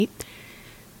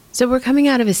So we're coming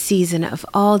out of a season of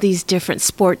all these different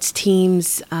sports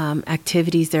teams,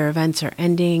 activities, their events are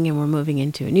ending, and we're moving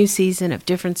into a new season of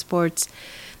different sports.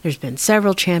 There's been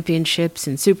several championships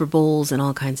and Super Bowls and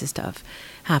all kinds of stuff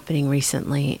happening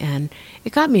recently. And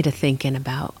it got me to thinking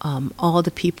about all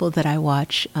the people that I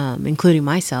watch, including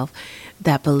myself,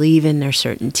 that believe in their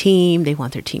certain team. They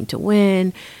want their team to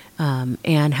win,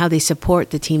 and how they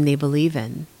support the team they believe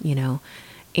in,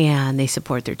 and they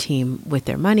support their team with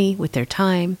their money, with their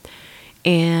time.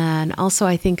 And also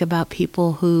I think about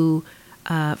people who,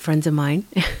 friends of mine,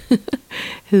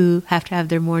 who have to have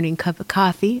their morning cup of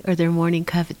coffee or their morning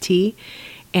cup of tea.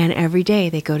 And every day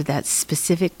they go to that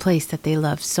specific place that they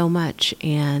love so much,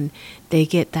 and they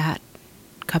get that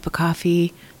cup of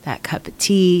coffee, that cup of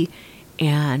tea,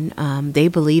 and they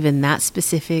believe in that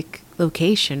specific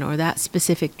location or that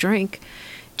specific drink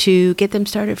to get them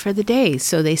started for the day.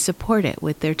 So they support it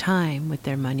with their time, with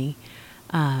their money,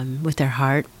 with their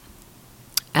heart.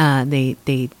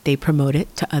 They promote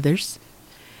it to others.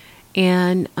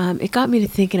 And it got me to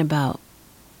thinking about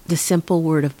the simple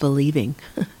word of believing.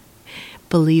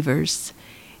 Believers.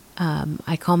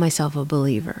 I call myself a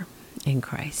believer in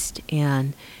Christ.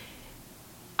 And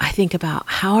I think about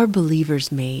how are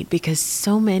believers made? Because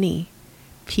so many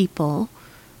people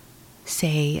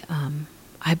say,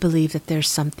 I believe that there's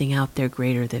something out there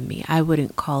greater than me. I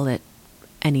wouldn't call it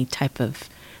any type of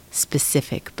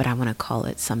specific, but I want to call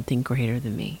it something greater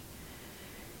than me.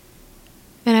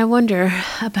 And I wonder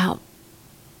about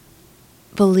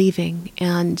believing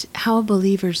and how a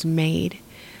believer's made.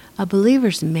 A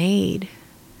believer's made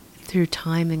through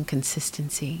time and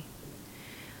consistency.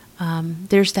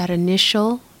 There's that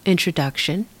initial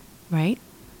introduction, right?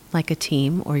 Like a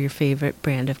team or your favorite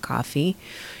brand of coffee,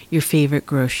 your favorite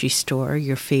grocery store,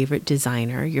 your favorite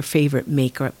designer, your favorite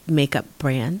makeup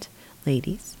brand,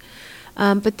 ladies.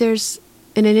 But there's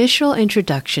an initial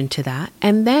introduction to that,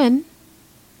 and then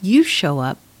you show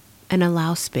up and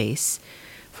allow space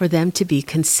for them to be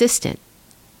consistent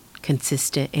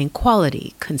in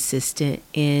quality, consistent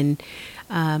in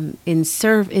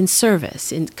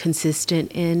service,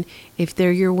 consistent in if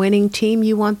they're your winning team,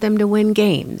 you want them to win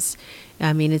games.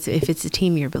 I mean, if it's a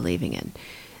team you're believing in.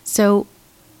 So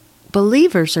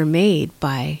believers are made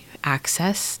by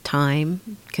access,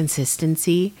 time,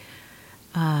 consistency,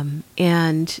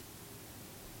 and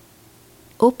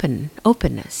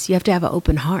openness. You have to have an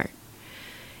open heart.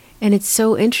 And it's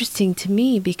so interesting to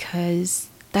me because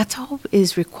that's all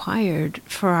is required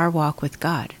for our walk with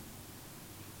God.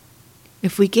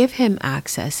 If we give him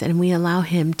access and we allow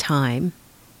him time,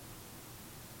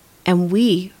 and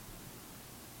we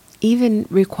even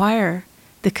require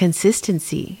the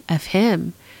consistency of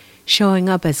him showing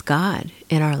up as God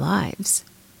in our lives,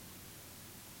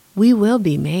 we will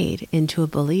be made into a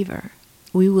believer.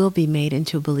 We will be made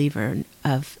into a believer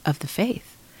of the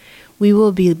faith. We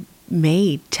will be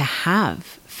made to have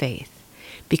faith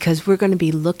because we're going to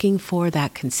be looking for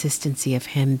that consistency of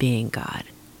him being God.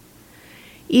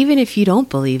 Even if you don't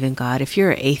believe in God, if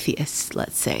you're an atheist,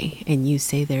 let's say, and you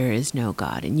say there is no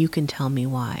God, and you can tell me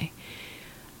why,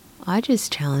 I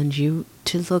just challenge you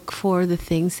to look for the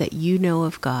things that you know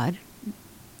of God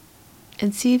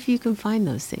and see if you can find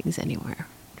those things anywhere.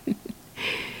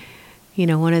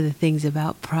 One of the things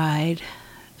about pride,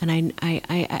 and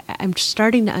I'm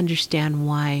starting to understand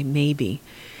why maybe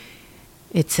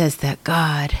it says that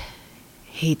God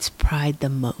hates pride the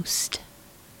most.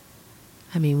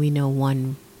 I mean, we know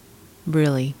one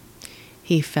really,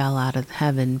 he fell out of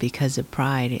heaven because of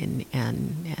pride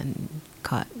and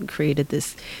created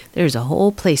this. There's a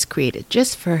whole place created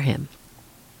just for him.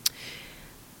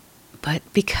 But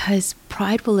because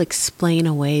pride will explain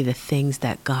away the things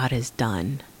that God has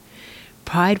done.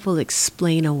 Pride will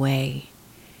explain away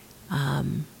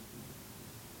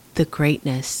the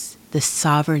greatness, the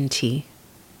sovereignty,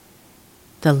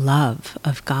 the love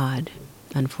of God,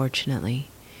 unfortunately.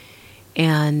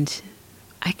 And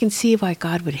I can see why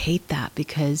God would hate that,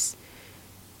 because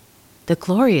the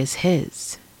glory is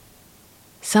his.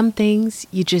 Some things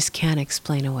you just can't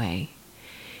explain away.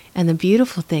 And the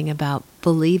beautiful thing about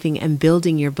believing and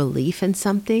building your belief in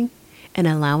something and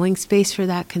allowing space for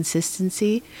that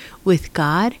consistency with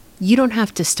God, you don't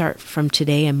have to start from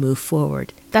today and move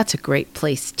forward. That's a great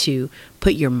place to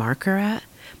put your marker at.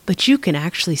 But you can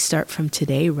actually start from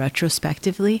today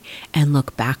retrospectively and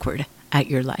look backward at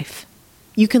your life.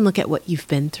 You can look at what you've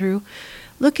been through.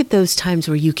 Look at those times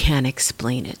where you can't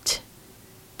explain it.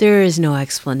 There is no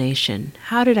explanation.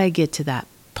 How did I get to that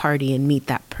party and meet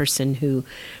that person who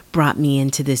brought me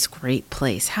into this great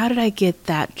place? How did I get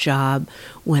that job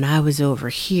when I was over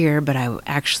here, but I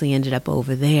actually ended up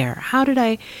over there? How did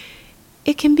I?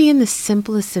 it can be in the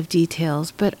simplest of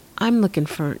details, but I'm looking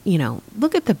for,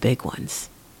 look at the big ones.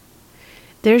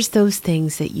 There's those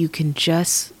things that you can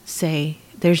just say,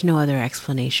 there's no other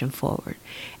explanation forward.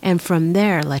 And from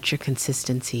there, let your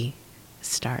consistency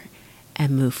start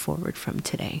and move forward from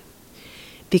today.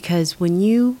 Because when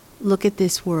you look at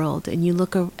this world and you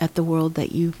look at the world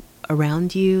that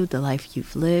around you, the life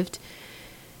you've lived,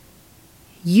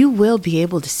 you will be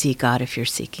able to see God if you're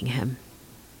seeking Him.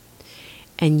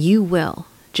 And you will,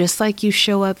 just like you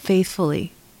show up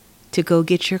faithfully to go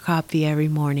get your coffee every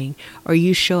morning, or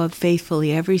you show up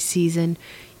faithfully every season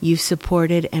you've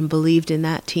supported and believed in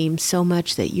that team so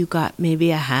much that you got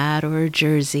maybe a hat or a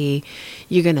jersey.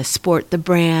 You're going to sport the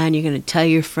brand. You're going to tell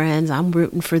your friends, I'm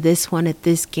rooting for this one at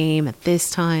this game at this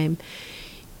time.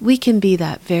 We can be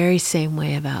that very same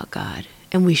way about God,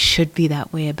 and we should be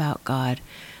that way about God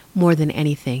more than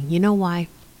anything. You know why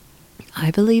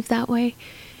I believe that way?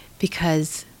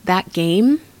 Because that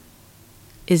game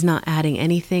is not adding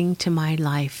anything to my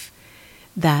life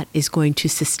that is going to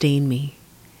sustain me.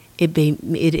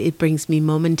 It brings me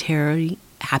momentary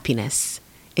happiness.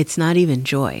 It's not even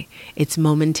joy. It's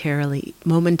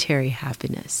momentary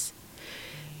happiness.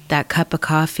 That cup of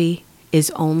coffee is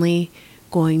only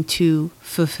going to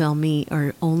fulfill me,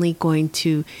 or only going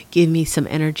to give me some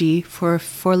energy for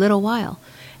a little while.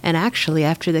 And actually,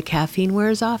 after the caffeine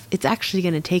wears off, it's actually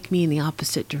going to take me in the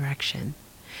opposite direction.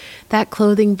 That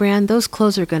clothing brand, those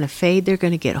clothes are going to fade. They're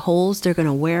going to get holes. They're going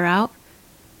to wear out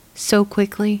so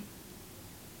quickly,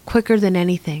 quicker than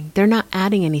anything. They're not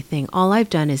adding anything. All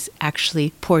I've done is actually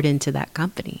poured into that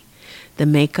company. The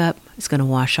makeup is going to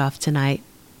wash off tonight.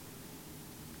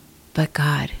 But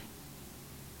God,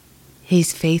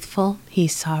 He's faithful.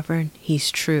 He's sovereign. He's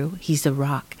true. He's the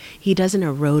rock. He doesn't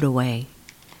erode away.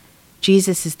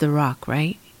 Jesus is the rock,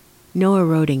 right? No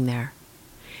eroding there.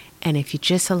 And if you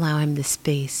just allow Him the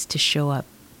space to show up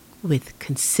with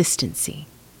consistency,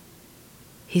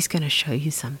 He's going to show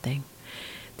you something.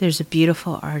 There's a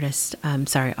beautiful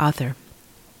author.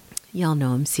 Y'all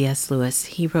know him, C.S. Lewis.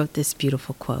 He wrote this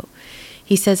beautiful quote.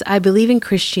 He says, I believe in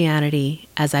Christianity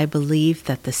as I believe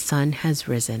that the sun has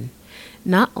risen,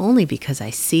 not only because I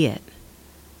see it,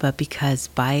 but because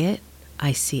by it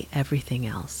I see everything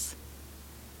else.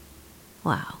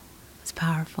 Wow, it's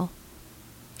powerful.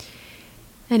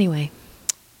 Anyway,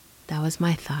 that was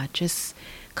my thought. Just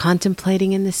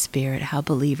contemplating in the Spirit how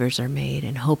believers are made,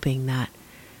 and hoping that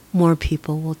more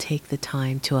people will take the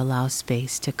time to allow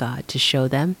space to God to show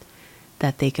them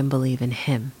that they can believe in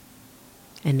Him,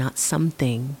 and not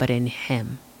something, but in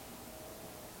Him,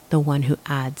 the one who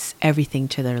adds everything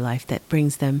to their life, that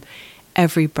brings them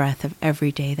every breath of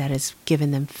every day, that has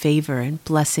given them favor and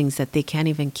blessings that they can't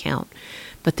even count,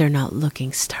 but they're not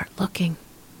looking. Start looking.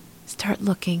 Start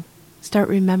looking. Start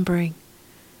remembering.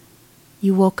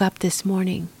 You woke up this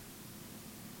morning.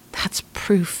 That's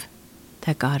proof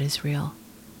that God is real.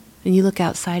 When you look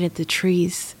outside at the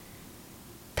trees,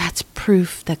 that's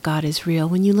proof that God is real.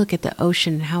 When you look at the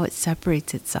ocean and how it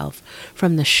separates itself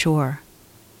from the shore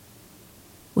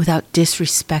without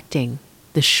disrespecting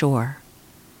the shore,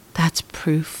 that's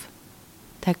proof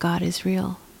that God is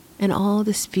real, and all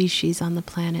the species on the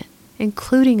planet,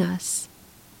 including us.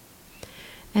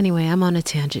 Anyway, I'm on a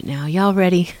tangent now. Y'all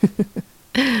ready?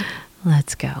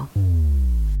 Let's go.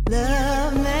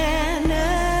 Love manifested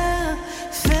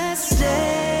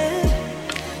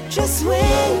just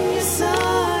when you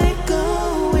saw it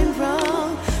going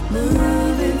wrong,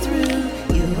 moving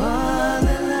through you all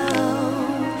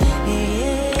alone.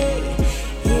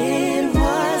 It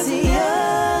was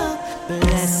your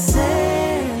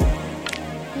blessing,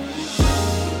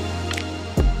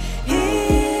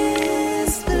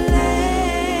 His plan.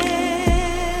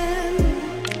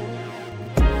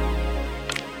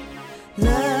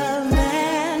 Love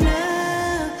manifested.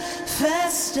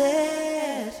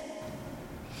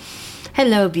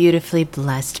 Hello, beautifully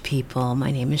blessed people. My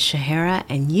name is Shahara,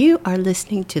 and you are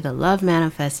listening to the Love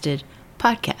Manifested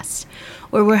podcast,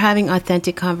 where we're having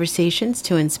authentic conversations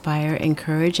to inspire,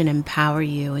 encourage, and empower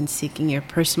you in seeking your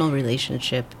personal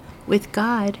relationship with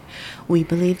God. We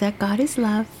believe that God is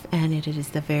love, and it is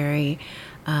the very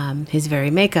His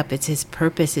very makeup. It's His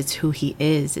purpose. It's who He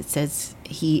is. It says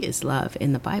He is love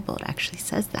in the Bible. It actually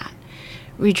says that.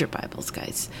 Read your Bibles,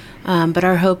 guys. But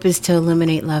our hope is to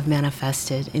illuminate love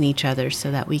manifested in each other so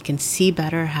that we can see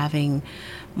better, having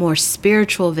more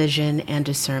spiritual vision and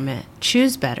discernment,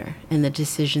 choose better in the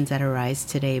decisions that arise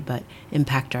today, but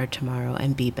impact our tomorrow,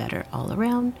 and be better all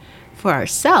around for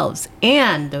ourselves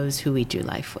and those who we do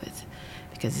life with.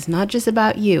 Because it's not just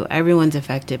about you. Everyone's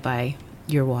affected by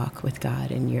your walk with God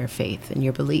and your faith and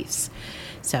your beliefs.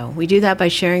 So we do that by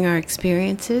sharing our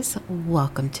experiences.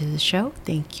 Welcome to the show.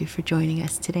 Thank you for joining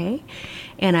us today.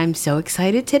 And I'm so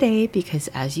excited today because,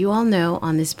 as you all know,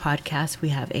 on this podcast, we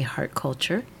have a heart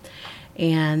culture.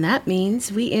 And that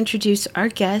means we introduce our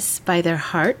guests by their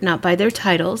heart, not by their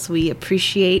titles. We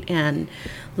appreciate and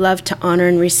love to honor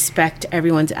and respect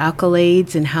everyone's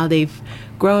accolades and how they've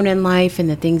grown in life and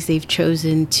the things they've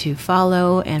chosen to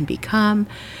follow and become.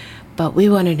 But we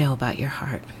want to know about your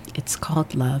heart. It's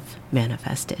called Love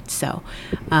Manifested. So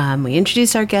we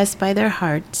introduce our guests by their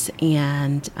hearts,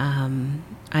 and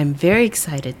I'm very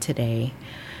excited today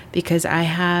because I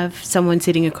have someone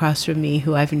sitting across from me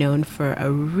who I've known for a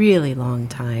really long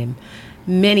time,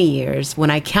 many years.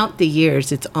 When I count the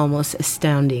years, it's almost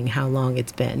astounding how long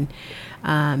it's been.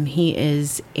 He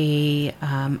is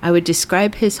I would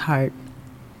describe his heart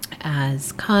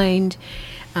as kind,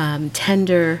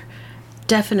 tender,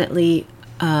 definitely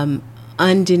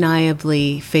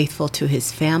undeniably faithful to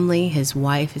his family, his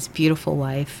wife, his beautiful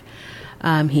wife.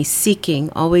 He's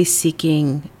always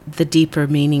seeking the deeper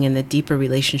meaning and the deeper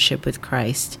relationship with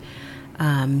Christ.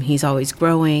 He's always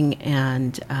growing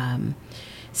and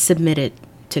submitted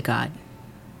to God.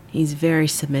 He's very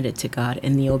submitted to God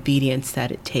in the obedience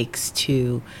that it takes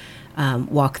to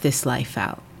walk this life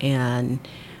out. And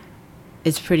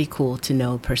it's pretty cool to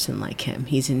know a person like him.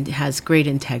 Has great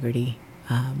integrity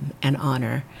and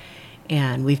honor.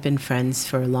 And we've been friends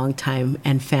for a long time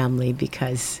and family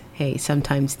because, hey,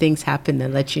 sometimes things happen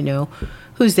that let you know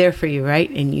who's there for you, right?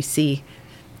 And you see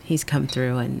he's come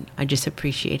through, and I just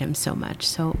appreciate him so much.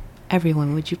 So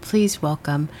everyone, would you please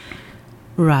welcome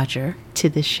Roger to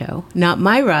the show? Not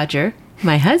my Roger,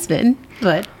 my husband,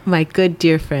 but my good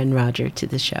dear friend Roger to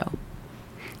the show.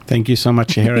 Thank you so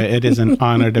much, Shahira. It is an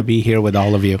honor to be here with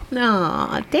all of you.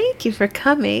 Aw, thank you for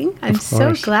coming. I'm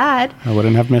so glad. I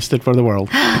wouldn't have missed it for the world.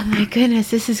 Oh, my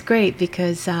goodness. This is great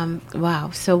because,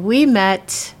 wow. So we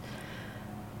met,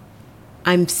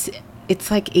 it's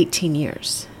like 18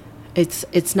 years.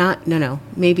 It's not,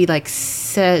 maybe like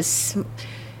the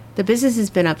business has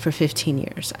been up for 15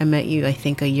 years. I met you, I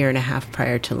think, a year and a half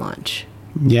prior to launch.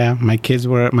 Yeah, my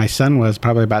son was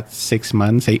probably about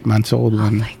 8 months old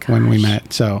when we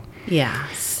met. So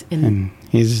yes, and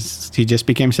he just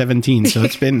became 17. So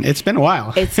it's been a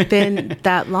while. It's been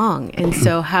that long. And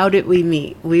so how did we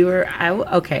meet?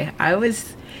 I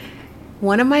was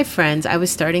one of my friends. I was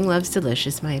starting Love's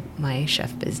Delicious, my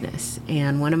chef business,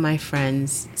 and one of my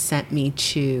friends sent me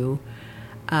to.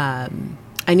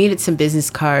 I needed some business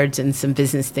cards and some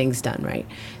business things done, right?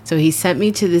 So he sent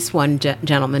me to this one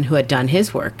gentleman who had done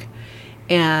his work.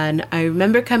 And I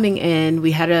remember coming in,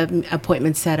 we had an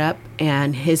appointment set up,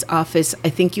 and his office, I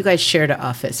think you guys shared an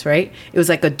office, right? It was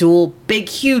like a dual, big,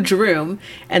 huge room.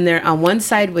 And there on one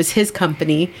side was his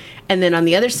company. And then on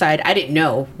the other side, I didn't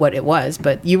know what it was,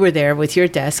 but you were there with your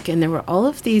desk, and there were all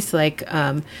of these like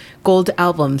gold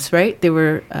albums, right? They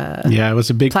were it was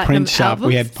a big print shop albums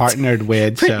we had partnered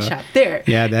with. Print shop there.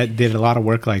 Yeah, that did a lot of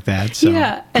work like that. So.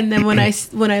 Yeah, and then when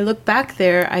I looked back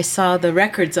there, I saw the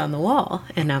records on the wall,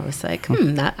 and I was like,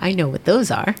 I know what those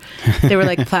are. They were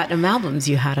like platinum albums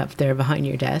you had up there behind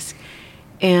your desk.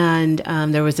 And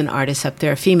there was an artist up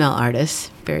there, a female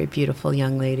artist, very beautiful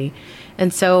young lady.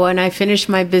 And so when I finished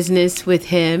my business with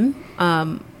him,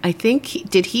 I think,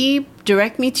 did he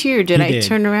direct me to you, or did I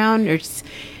turn around? Or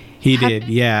He did,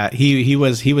 yeah. He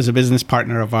was a business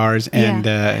partner of ours, and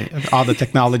all the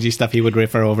technology stuff he would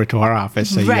refer over to our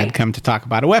office. So you had come to talk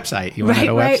about a website. You wanted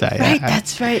a website. Right,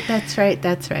 That's right.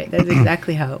 That's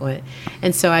exactly how it went.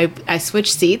 And so I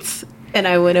switched seats, and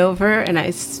I went over, and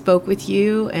I spoke with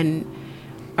you, and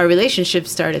our relationship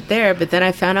started there. But then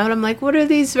I found out, I'm like, what are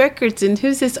these records, and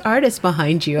who's this artist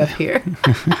behind you up here?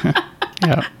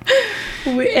 Yeah.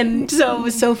 And so it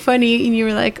was so funny, and you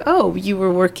were like, oh, you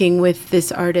were working with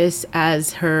this artist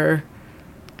as her.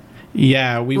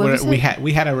 Yeah, we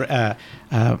had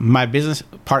my business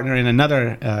partner in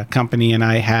another company, and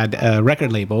I had a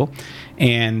record label,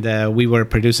 and we were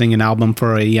producing an album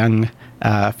for a young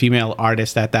female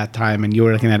artist at that time, and you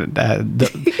were looking at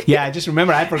I just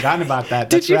remember I'd forgotten about that.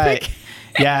 That's right.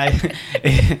 Yeah,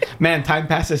 man, time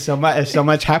passes so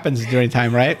much happens during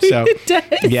time, right? So it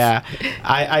does. Yeah,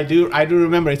 I do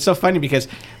remember. It's so funny because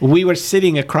we were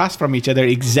sitting across from each other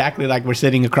exactly like we're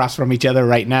sitting across from each other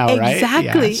right now, right?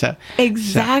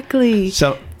 Exactly.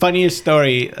 So funniest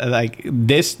story, like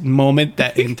this moment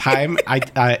that in time,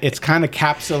 it's kind of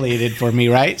capsulated for me,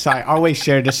 right? So I always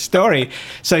share this story.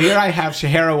 So here I have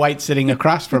Shahira White sitting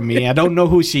across from me. I don't know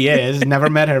who she is, never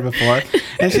met her before.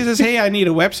 And she says, hey, I need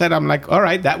a website. I'm like, all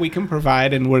right, that we can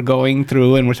provide. And we're going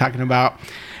through and we're talking about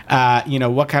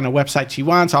what kind of website she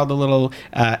wants, all the little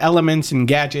elements and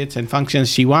gadgets and functions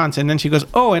she wants. And then she goes,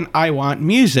 oh, and I want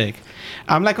music.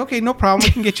 I'm like, okay, no problem.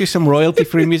 We can get you some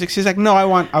royalty-free music. She's like, no, I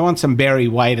want some Barry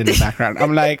White in the background.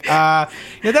 I'm like,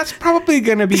 that's probably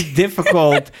going to be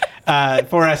difficult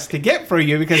for us to get for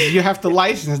you because you have to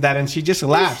license that. And she just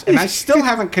laughs. And I still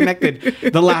haven't connected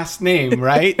the last name,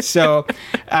 right? So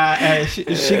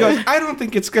she goes, I don't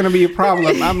think it's going to be a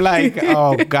problem. I'm like,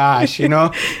 oh, gosh,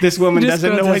 this woman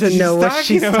doesn't know what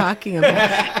she's talking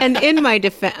about. And in my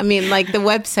defense, I mean, like the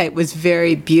website was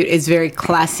very beautiful. It's very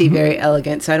classy, very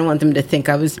elegant. So I don't want them to think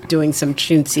I was doing some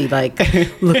chintzy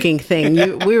looking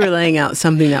thing. We were laying out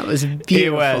something that was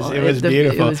beautiful. It was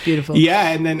beautiful. It was beautiful. Yeah,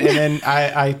 and then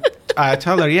I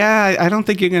told her, I don't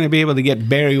think you're going to be able to get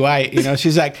Barry White.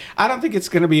 She's like, I don't think it's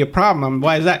going to be a problem.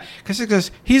 Why is that?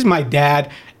 Because he's my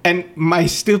dad. And my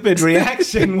stupid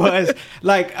reaction was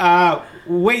like,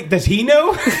 wait, does he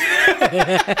know?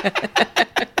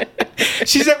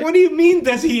 She's like, what do you mean,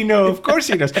 does he know? Of course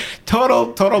he knows.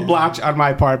 Total blotch on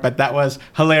my part, but that was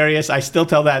hilarious. I still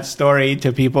tell that story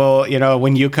to people,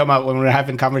 when you come up, when we're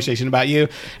having conversation about you,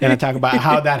 and I talk about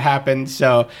how that happened.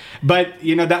 So, but,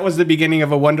 that was the beginning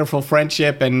of a wonderful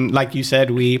friendship. And like you said,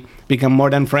 we become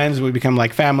more than friends. We become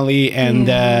like family. And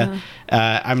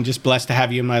I'm just blessed to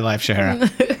have you in my life, Shahara.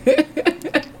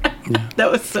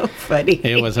 That was so funny.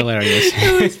 It was hilarious.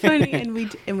 It was funny,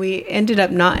 and we ended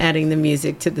up not adding the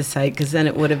music to the site because then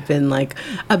it would have been like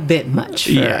a bit much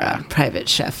for a private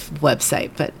chef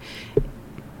website. But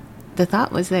the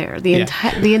thought was there.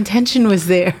 The intention was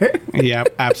there. Yeah,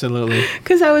 absolutely.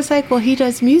 Because I was like, well, he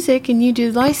does music and you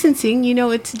do licensing. You know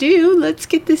what to do. Let's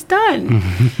get this done.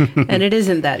 And it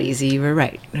isn't that easy. You were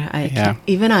right.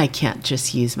 Even I can't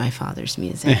just use my father's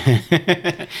music.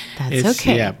 That's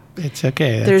okay. Yeah, it's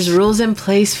okay. There's rules in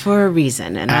place for a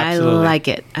reason, and Absolutely.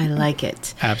 I like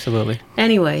it. Absolutely.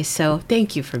 Anyway, so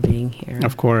thank you for being here.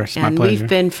 Of course, and my pleasure. We've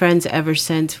been friends ever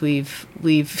since. We've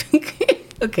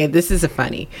okay, this is a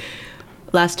funny.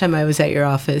 Last time I was at your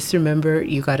office, remember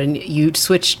you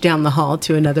switched down the hall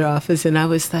to another office, and I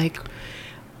was like,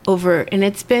 and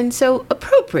it's been so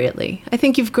appropriately. I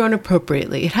think you've grown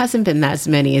appropriately. It hasn't been as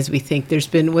many as we think. There's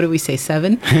been, what do we say,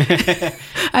 7?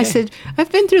 I said, I've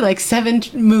been through like 7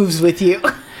 moves with you.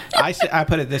 I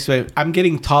put it this way. I'm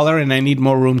getting taller and I need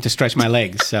more room to stretch my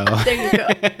legs. So there you go.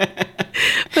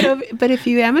 But if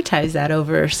you amortize that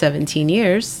over 17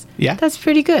 years, that's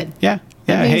pretty good. Yeah.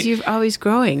 That means you're always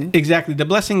growing. Exactly. The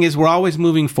blessing is we're always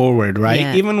moving forward, right?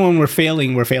 Yeah. Even when we're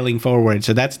failing forward.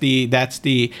 So that's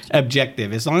the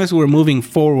objective. As long as we're moving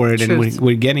forward Truth. and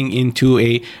we're getting into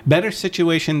a better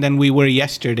situation than we were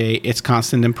yesterday, it's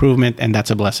constant improvement, and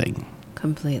that's a blessing.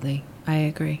 Completely. I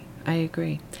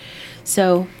agree.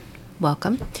 So,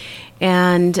 welcome.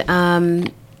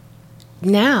 And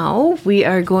now we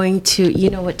are going to, you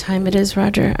know what time it is,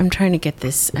 Roger? I'm trying to get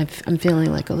this. I'm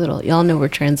feeling like a little, y'all know we're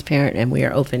transparent and we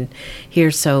are open here.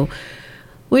 So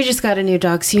we just got a new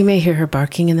dog. So you may hear her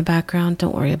barking in the background.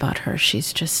 Don't worry about her.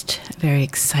 She's just very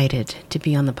excited to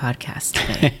be on the podcast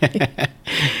today.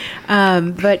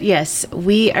 But yes,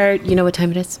 we are, you know what time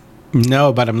it is?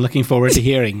 No, but I'm looking forward to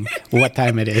hearing what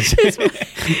time it is.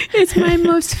 It's my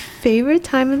most favorite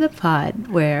time of the pod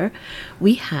where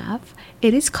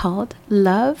it is called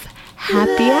Love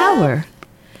Happy Hour.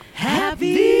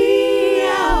 Happy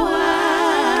hour.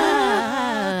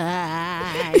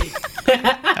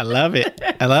 I love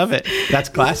it. That's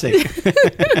classic.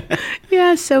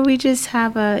 Yeah, so we just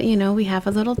have we have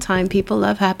a little time. People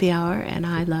love happy hour, and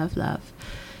I love love.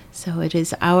 So it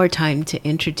is our time to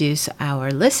introduce our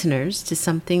listeners to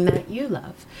something that you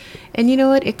love. And you know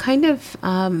what? It kind of,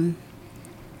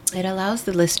 it allows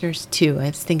the listeners to, I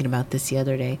was thinking about this the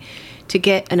other day, to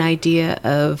get an idea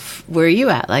of where you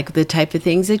at, like the type of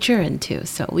things that you're into.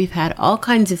 So we've had all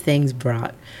kinds of things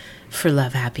brought for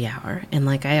Love Happy Hour. And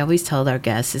like I always tell our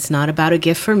guests, it's not about a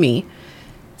gift for me.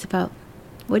 It's about,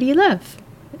 what do you love?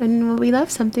 And when we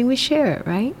love something, we share it,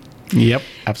 right? Yep,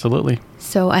 absolutely.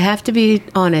 So I have to be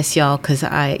honest, y'all, because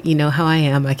you know how I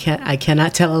am. I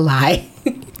cannot tell a lie.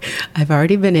 I've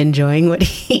already been enjoying what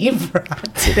he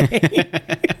brought today.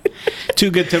 Too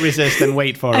good to resist and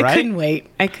wait for, right?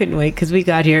 I couldn't wait because we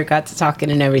got here, got to talking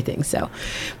and everything. So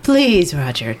please,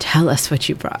 Roger, tell us what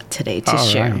you brought today to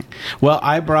share. Right. Well,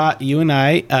 I brought you and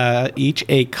I each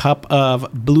a cup of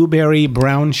blueberry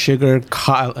brown sugar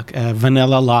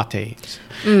vanilla lattes.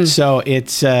 So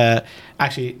it's...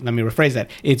 Actually, let me rephrase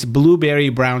that. It's blueberry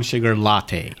brown sugar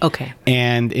latte. Okay.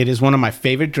 And it is one of my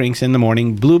favorite drinks in the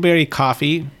morning. Blueberry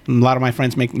coffee. A lot of my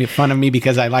friends make fun of me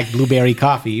because I like blueberry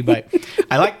coffee, but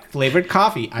I like flavored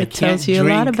coffee. It tells you a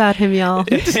lot about him, y'all.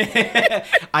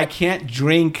 I can't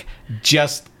drink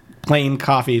just plain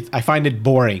coffee. I find it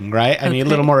boring, right? I need a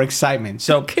little more excitement.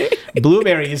 So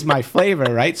blueberry is my flavor,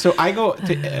 right? So I go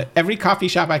to every coffee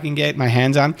shop I can get my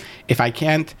hands on. If I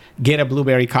can't get a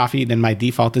blueberry coffee, then my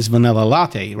default is vanilla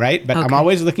latte, right? But I'm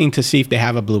always looking to see if they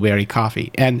have a blueberry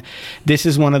coffee. And this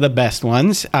is one of the best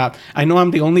ones. I know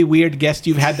I'm the only weird guest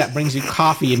you've had that brings you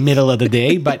coffee in the middle of the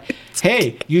day, but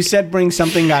hey, you said bring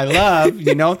something I love,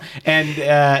 you know, and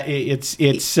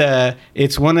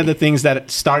it's one of the things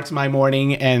that starts my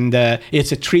morning, and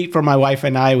it's a treat for my wife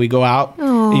and I. We go out,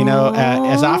 you know,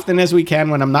 as often as we can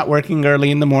when I'm not working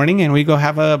early in the morning, and we go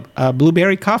have a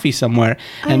blueberry coffee somewhere.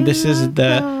 And this is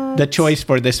the choice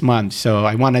for this month. So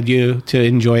I wanted you to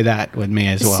enjoy that with me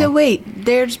as well. So wait,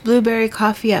 there's blueberry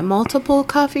coffee at multiple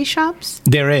coffee shops?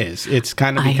 There is. It's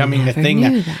kind of becoming a thing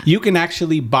that you can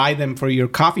actually buy them for your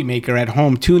coffee maker at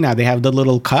home too now. They have the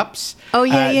little cups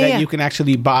that you can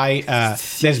actually buy.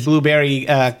 There's blueberry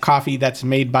coffee that's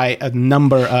made by a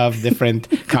number of different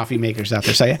coffee makers out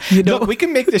there. So look, we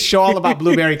can make this show all about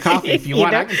blueberry coffee if you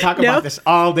want. I can talk about this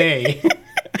all day.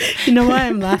 You know why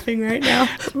I'm laughing right now?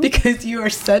 Because you are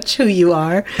such who you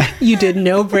are. You did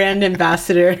no brand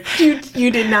ambassador.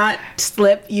 You did not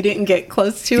slip. You didn't get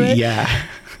close to it. Yeah.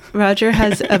 Roger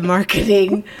has a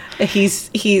marketing.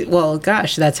 Well,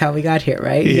 gosh, that's how we got here,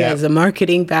 right? Yeah. He has a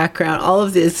marketing background, all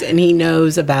of this, and he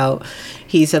knows about.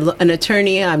 He's an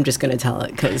attorney. I'm just going to tell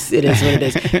it because it is what it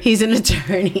is. He's an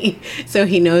attorney, so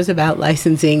he knows about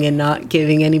licensing and not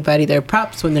giving anybody their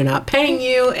props when they're not paying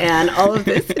you, and all of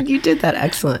this. And you did that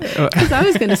excellent. Because I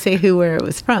was going to say where it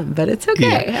was from, but it's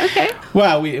okay. Yeah. Okay.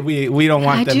 Well, we don't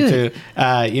want them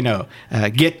to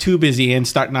get too busy and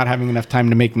start not having enough time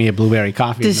to make me a blueberry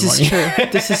coffee. This is true.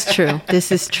 This is true.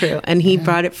 This is true. And he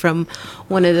brought it from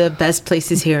one of the best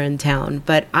places here in town.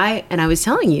 But I was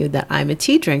telling you that I'm a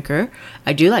tea drinker.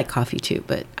 I do like coffee too,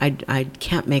 but I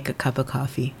can't make a cup of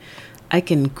coffee. I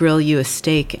can grill you a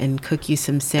steak and cook you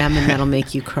some salmon that'll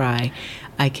make you cry.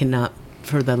 I cannot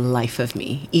for the life of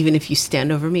me. Even if you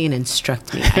stand over me and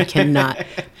instruct me, I cannot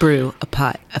brew a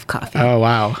pot of coffee. Oh,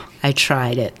 wow. I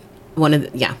tried it.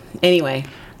 Anyway.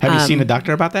 Have you seen a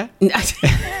doctor about that?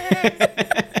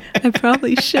 I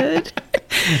probably should.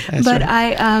 But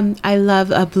right. I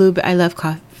love I love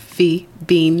coffee,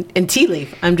 bean, and tea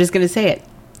leaf. I'm just going to say it.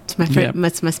 It's my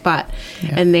That's my spot.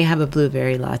 Yep. And they have a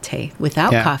blueberry latte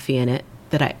without coffee in it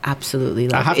that I absolutely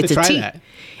love. I'll have to try that.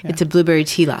 Yeah. It's a blueberry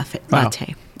tea latte. That's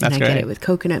and I get it with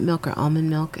coconut milk or almond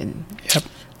milk and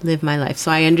live my life.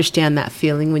 So I understand that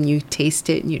feeling when you taste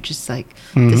it and you're just like,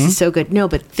 this is so good. No,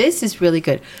 but this is really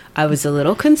good. I was a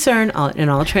little concerned, in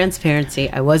all transparency,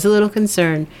 I was a little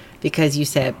concerned because you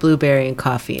said blueberry and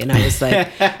coffee. And I was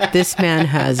like, this man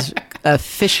has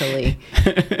officially,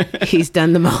 he's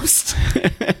done the most.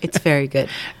 It's very good.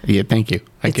 Yeah, thank you.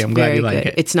 Okay, I'm glad you like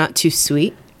it. It's not too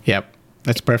sweet. Yep.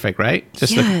 That's perfect, right?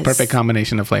 Just the perfect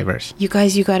combination of flavors. You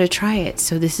guys, you got to try it.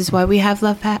 So this is why we have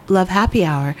Love Happy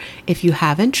Hour. If you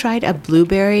haven't tried a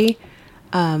blueberry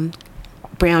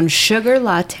brown sugar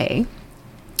latte,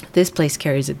 this place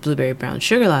carries a blueberry brown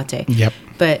sugar latte. Yep.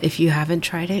 But if you haven't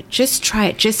tried it, just try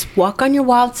it. Just walk on your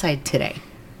wild side today.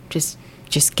 Just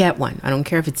get one. I don't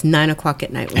care if it's 9 o'clock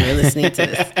at night when you're listening to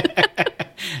this.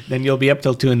 Then you'll be up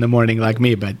till 2 in the morning like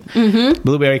me, but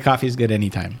blueberry coffee is good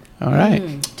anytime. All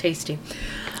right. Tasty.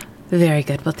 Very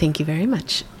good. Well, thank you very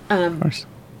much. Of course.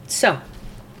 So,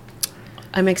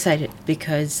 I'm excited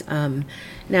because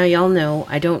now y'all know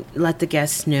I don't let the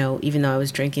guests know, even though I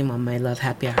was drinking on my Love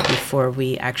Happy Hour before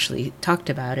we actually talked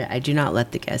about it, I do not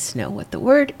let the guests know what the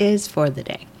word is for the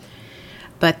day.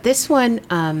 But this one,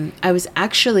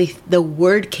 the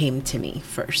word came to me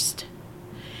first.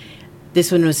 This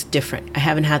one was different. I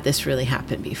haven't had this really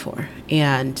happen before.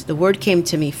 And the word came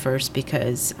to me first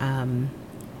because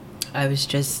I was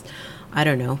just,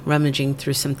 rummaging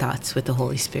through some thoughts with the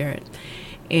Holy Spirit.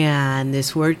 And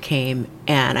this word came,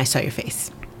 and I saw your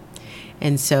face.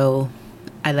 And so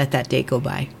I let that day go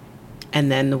by. And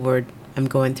then the word, I'm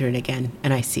going through it again,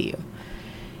 and I see you.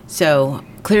 So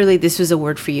clearly this was a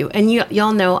word for you. And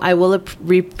y'all know I will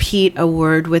repeat a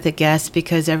word with a guest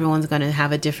because everyone's going to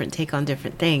have a different take on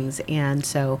different things. And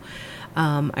so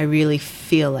I really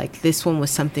feel like this one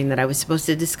was something that I was supposed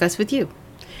to discuss with you.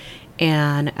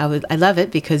 And I love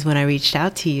it because when I reached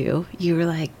out to you, you were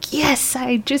like, yes,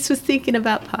 I just was thinking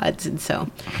about pods. And so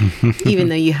even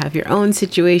though you have your own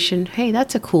situation, hey,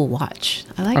 that's a cool watch.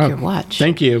 I like your watch.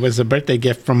 Thank you. It was a birthday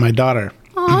gift from my daughter.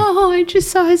 Oh, I just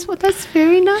saw his. Well, that's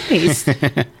very nice.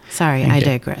 Sorry, I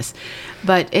digress.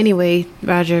 But anyway,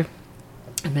 Roger,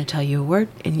 I'm going to tell you a word,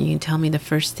 and you can tell me the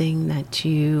first thing that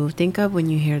you think of when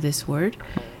you hear this word,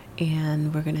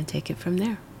 and we're going to take it from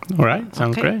there. All right.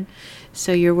 Sounds great.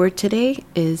 So your word today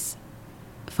is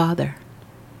Father?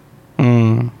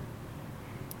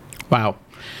 Wow.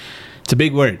 It's a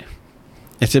big word.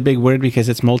 It's a big word because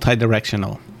it's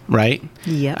multi-directional, right?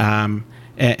 Yep.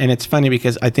 And it's funny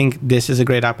because I think this is a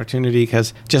great opportunity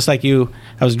because just like you,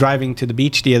 I was driving to the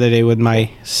beach the other day with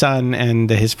my son and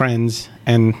his friends,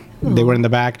 and they were in the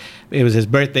back. It was his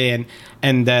birthday,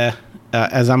 and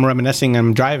as I'm reminiscing,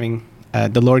 I'm driving,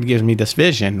 the Lord gives me this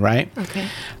vision, right? Okay.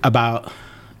 About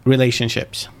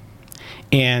relationships.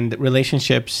 And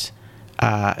relationships,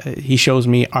 he shows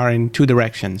me, are in two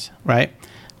directions, right?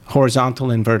 Horizontal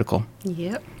and vertical.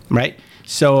 Yep. Right?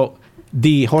 So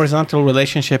the horizontal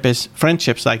relationship is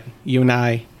friendships like you and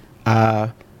I,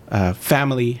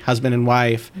 family, husband and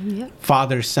wife, Yep.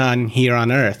 father, son here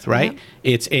on earth, right? Yep.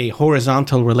 It's a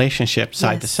horizontal relationship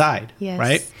side to Yes. side, Yes.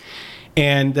 right?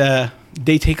 And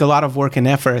they take a lot of work and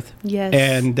effort. Yes.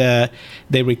 And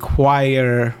they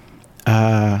require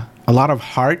a lot of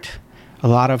heart, a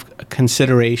lot of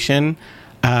consideration,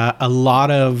 a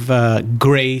lot of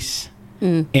grace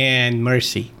and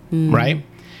mercy, right?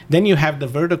 Then you have the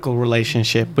vertical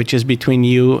relationship, which is between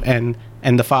you and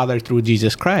the Father through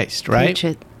Jesus Christ, right? Preach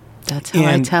it. That's how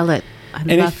I And- tell it. I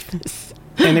and love if- this.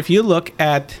 And if you look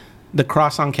at the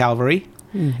cross on Calvary,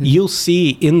 you'll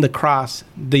see in the cross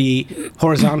the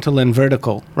horizontal and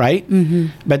vertical, right?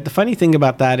 But the funny thing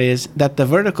about that is that the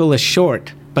vertical is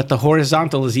short, but the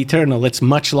horizontal is eternal. It's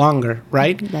much longer,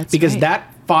 right? That's because right.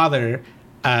 that Father,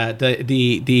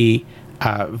 the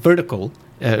vertical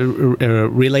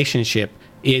relationship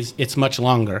it's much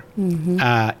longer,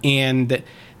 and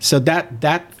so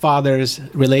that Father's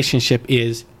relationship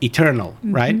is eternal,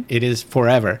 right? It is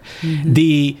forever.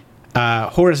 The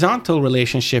horizontal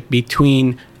relationship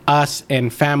between us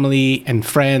and family and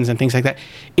friends and things like that,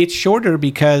 it's shorter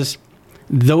because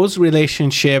those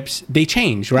relationships, they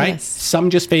change, right? Yes. Some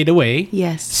just fade away.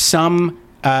 Yes. Some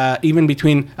even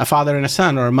between a father and a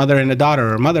son, or a mother and a daughter,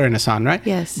 or a mother and a son, right?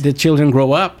 Yes. The children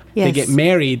grow up, they Yes. get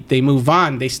married, they move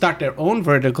on, they start their own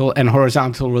vertical and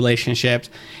horizontal relationships,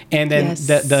 and then Yes.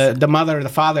 the mother or the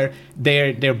father,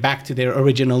 they're back to their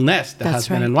original nest, the That's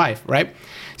husband right. and wife, right?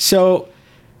 So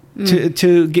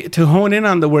to hone in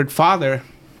on the word father,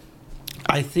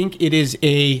 I think it is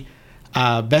a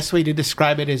best way to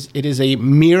describe it is it is a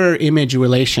mirror image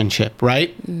relationship,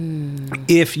 right?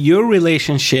 If your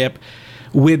relationship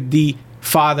with the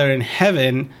Father in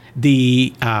heaven,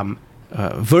 the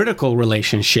vertical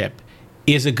relationship,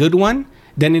 is a good one,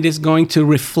 then it is going to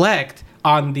reflect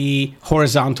on the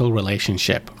horizontal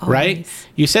relationship, right? Always.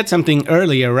 You said something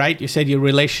earlier, right? You said your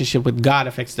relationship with God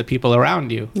affects the people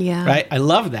around you. Yeah. Right? I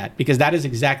love that because that is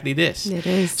exactly this. It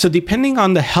is. So depending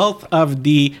on the health of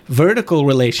the vertical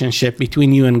relationship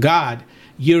between you and God,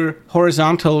 your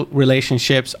horizontal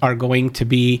relationships are going to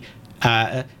be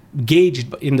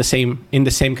gauged in the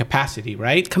same capacity,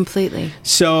 right? Completely.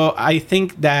 So I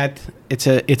think that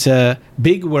it's a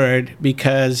big word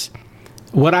because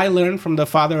what I learned from the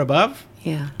Father above,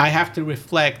 Yeah. I have to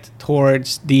reflect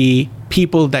towards the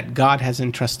people that God has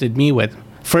entrusted me with.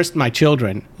 First, my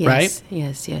children, Yes. right?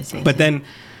 Yes. But then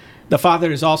the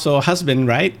father is also a husband,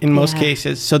 right? In most Yeah.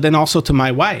 cases. So then also to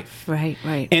my wife. Right.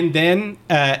 And then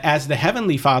as the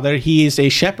Heavenly Father, he is a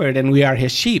shepherd and we are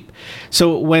his sheep.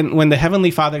 So when the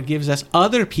Heavenly Father gives us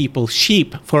other people's sheep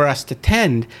for us to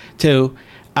tend to,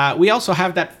 we also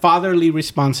have that fatherly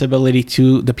responsibility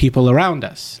to the people around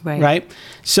us, Right.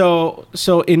 So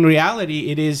in reality,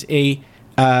 it is a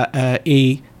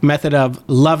method of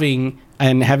loving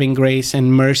and having grace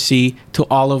and mercy to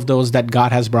all of those that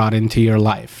God has brought into your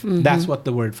life. That's what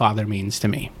the word father means to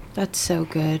me. That's so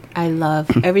good. I love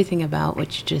everything about what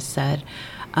you just said.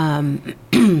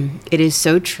 It is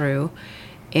so true,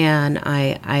 and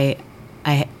I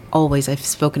always, I've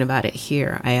spoken about it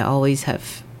here. I always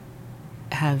have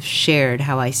shared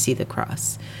how I see the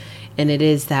cross, and it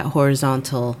is that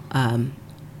horizontal,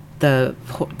 the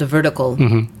vertical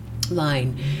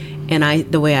line,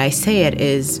 and the way I say it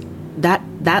is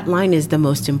that line is the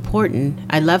most important.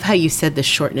 I love how you said the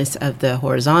shortness of the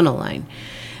horizontal line.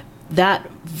 That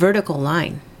vertical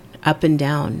line, up and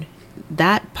down,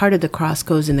 that part of the cross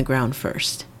goes in the ground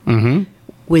first.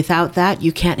 Without that,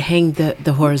 you can't hang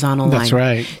the horizontal line. That's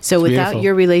right. So It's without beautiful.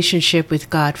 your relationship with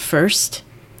God first,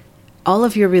 all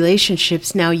of your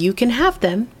relationships, now you can have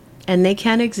them and they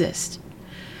can exist,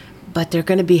 but they're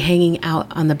going to be hanging out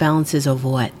on the balances of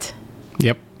what?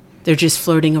 Yep. They're just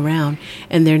floating around,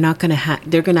 and they're not going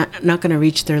to not going to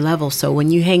reach their level. So when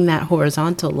you hang that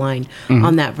horizontal line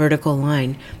on that vertical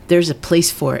line, there's a place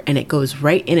for it, and it goes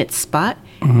right in its spot,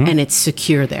 and it's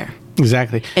secure there.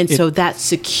 Exactly. And so that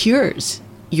secures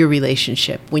your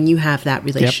relationship when you have that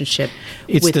relationship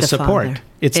It's with the the support. Father.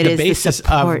 It's It the is the basis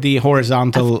support of the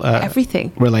horizontal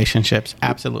everything. relationships.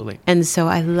 Absolutely. And so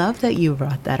I love that you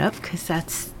brought that up, because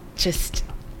that's just,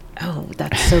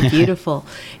 that's so beautiful.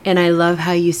 And I love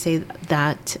how you say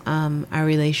that our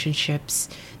relationships,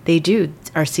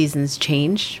 our seasons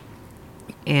change.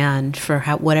 And for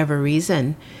whatever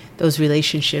reason, those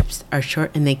relationships are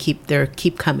short, and they keep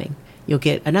coming. You'll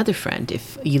get another friend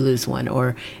if you lose one,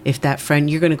 or if that friend,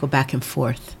 you're going to go back and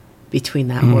forth between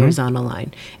that horizontal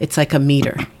line. It's like a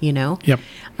meter, Yep.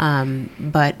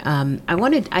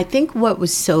 I think what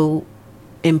was so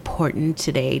important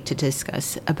today to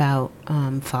discuss about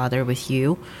Father with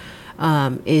you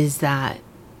is that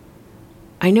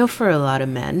I know for a lot of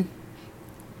men,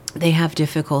 they have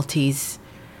difficulties,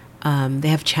 they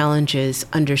have challenges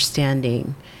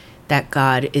understanding that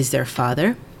God is their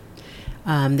Father.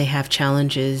 They have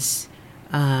challenges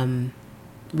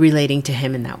relating to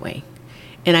Him in that way.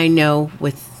 And I know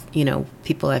with,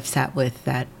 people I've sat with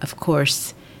that, of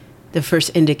course, the first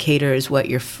indicator is what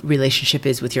your relationship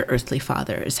is with your earthly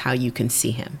father, is how you can see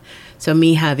him. So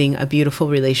me having a beautiful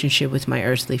relationship with my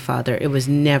earthly father, it was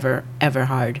never, ever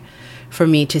hard for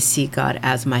me to see God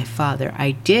as my Father.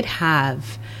 I did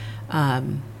have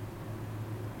an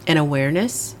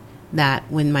awareness that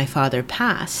when my father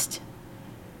passed,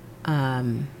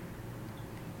 I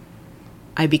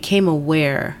became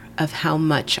aware of how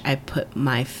much I put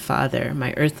my father,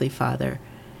 my earthly father,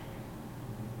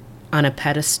 on a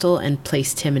pedestal and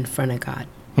placed him in front of God.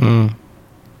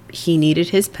 He needed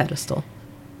his pedestal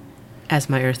as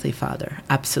my earthly father,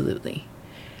 absolutely.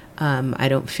 I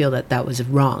don't feel that was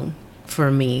wrong for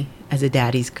me as a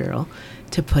daddy's girl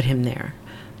to put him there.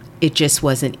 It just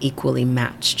wasn't equally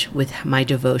matched with my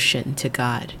devotion to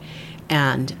God.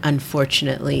 And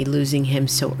unfortunately, losing him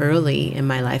so early in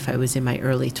my life, I was in my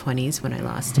early 20s when I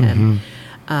lost him.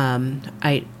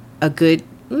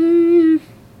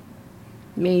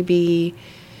 Maybe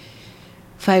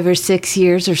 5 or 6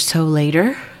 years or so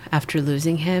later, after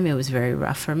losing him, it was very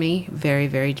rough for me. Very,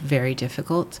 very, very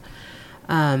difficult.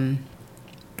 The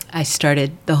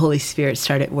Holy Spirit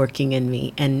started working in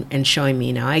me and showing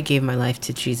me. Now, I gave my life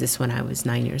to Jesus when I was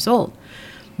 9 years old,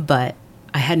 but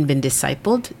I hadn't been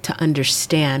discipled to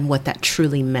understand what that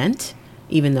truly meant,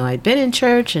 even though I'd been in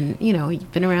church and,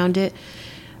 been around it.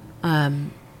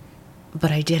 But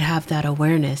I did have that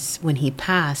awareness when he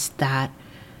passed that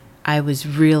I was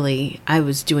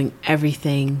doing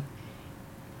everything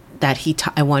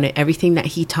that I wanted everything that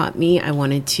he taught me. I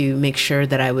wanted to make sure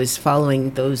that I was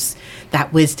following that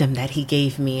wisdom that he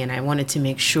gave me. And I wanted to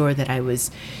make sure that I was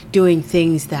doing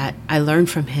things that I learned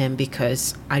from him,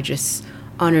 because I just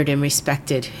honored and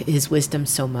respected his wisdom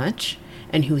so much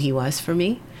and who he was for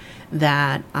me,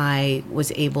 that I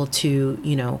was able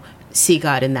to, see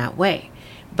God in that way.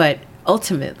 But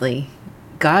ultimately,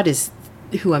 God is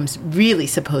who I'm really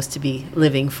supposed to be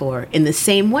living for in the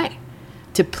same way,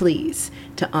 to please,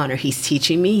 to honor. He's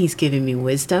teaching me, he's giving me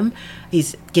wisdom,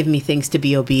 he's giving me things to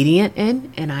be obedient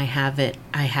in, and I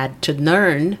had to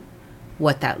learn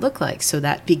what that looked like. So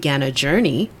that began a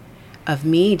journey of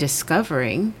me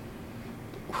discovering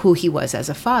who he was as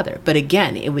a father. But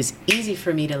again, it was easy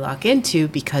for me to lock into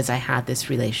because I had this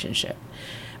relationship.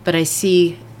 But I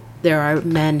see there are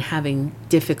men having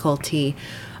difficulty,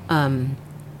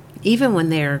 even when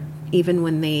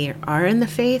they are in the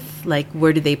faith. Like,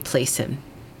 where do they place him?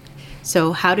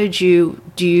 So do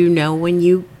you know when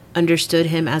you understood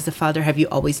him as a father? Have you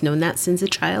always known that since a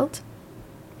child?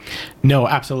 No,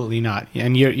 absolutely not.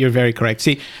 And you're very correct.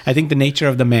 See, I think the nature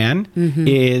of the man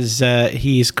is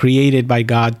he is created by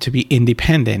God to be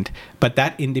independent, but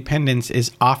that independence is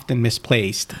often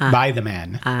misplaced by the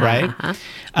man, right?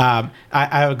 I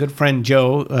have a good friend,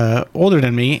 Joe, older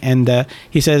than me, and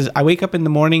he says, I wake up in the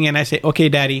morning and I say, okay,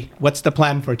 Daddy, what's the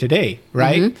plan for today,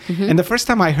 right? And the first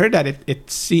time I heard that,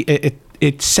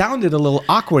 it sounded a little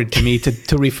awkward to me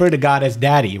to refer to God as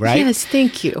Daddy, right? Yes,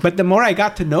 thank you. But the more I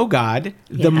got to know God,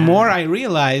 the more I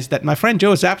realized that my friend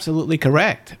Joe is absolutely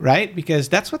correct, right? Because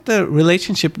that's what the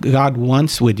relationship God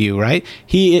wants with you, right?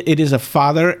 It is a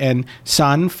father and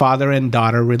son, father and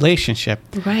daughter relationship.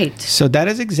 Right. So that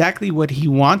is exactly what he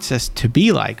wants us to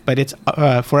be like. But it's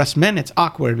for us men, it's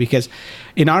awkward because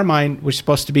in our mind, we're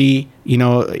supposed to be,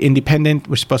 independent.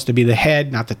 We're supposed to be the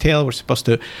head, not the tail. We're supposed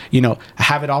to,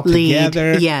 have it all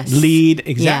together. Yes. Lead.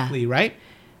 Exactly. Yeah. Right.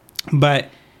 But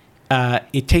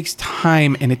it takes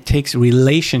time and it takes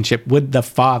relationship with the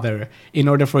Father in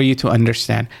order for you to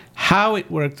understand how it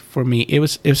worked for me. It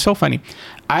was so funny.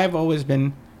 I have always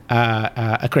been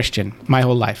a Christian my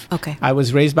whole life. Okay. I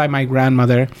was raised by my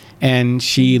grandmother, and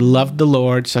she loved the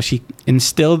Lord, so she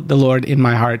instilled the Lord in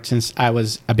my heart since I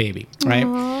was a baby, right?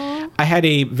 Aww. I had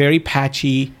a very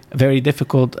patchy, very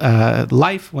difficult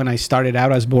life when I started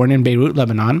out. I was born in Beirut,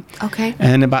 Lebanon. Okay.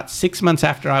 And about 6 months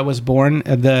after I was born,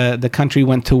 the country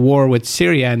went to war with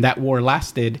Syria, and that war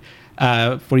lasted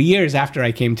for years after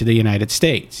I came to the United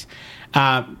States.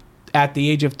 At the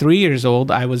age of 3 years old,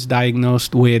 I was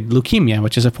diagnosed with leukemia,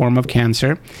 which is a form of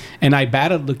cancer. And I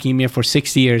battled leukemia for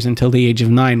 6 years until the age of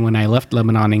 9 when I left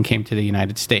Lebanon and came to the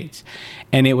United States.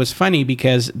 And it was funny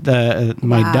because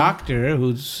my doctor,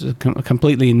 who's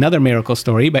completely another miracle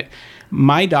story, but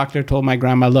my doctor told my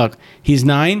grandma, look, he's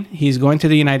 9, he's going to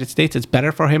the United States. It's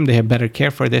better for him. They have better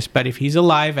care for this. But if he's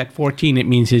alive at 14, it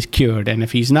means he's cured. And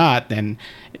if he's not, then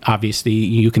obviously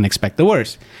you can expect the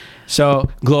worst. So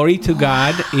glory to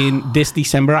God, in this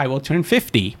December, I will turn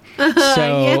 50. So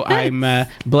Yes. I'm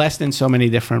blessed in so many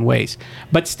different ways.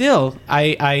 But still,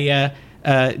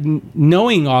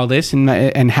 knowing all this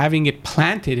and having it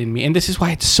planted in me, and this is why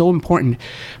it's so important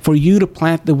for you to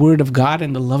plant the Word of God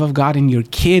and the love of God in your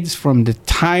kids from the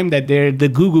time that they're the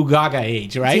goo goo gaga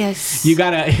age, right? Yes. You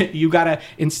gotta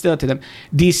instill it to them.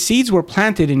 These seeds were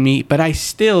planted in me, but I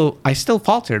still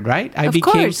faltered, right? Of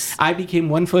course. I became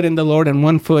 1 foot in the Lord and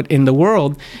 1 foot in the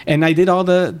world, and I did all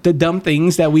the dumb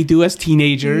things that we do as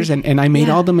teenagers, and I made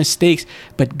all the mistakes,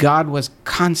 but God was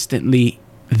constantly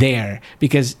there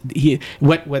because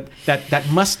that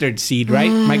mustard seed, right?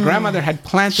 My grandmother had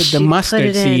planted the She mustard put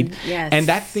it in. seed, Yes. and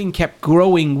that thing kept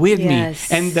growing with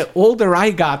Yes. me. And the older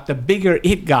I got, the bigger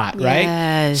it got, right?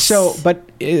 Yes. So, but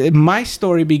my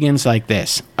story begins like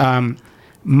this.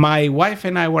 My wife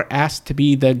and I were asked to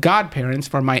be the godparents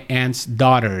for my aunt's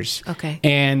daughters. Okay.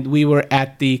 And we were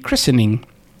at the christening.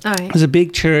 All It right. was a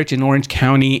big church in Orange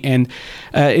County, and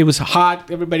it was hot.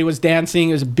 Everybody was dancing.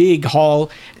 It was a big hall,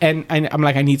 and I'm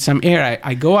like, I need some air.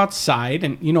 I go outside,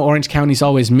 and Orange County is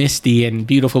always misty and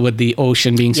beautiful with the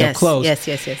ocean being so Yes, close. yes.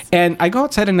 And I go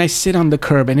outside and I sit on the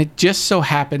curb, and it just so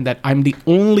happened that I'm the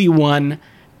only one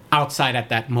outside at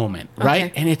that moment, right?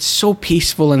 Okay. And it's so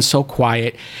peaceful and so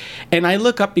quiet. And I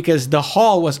look up because the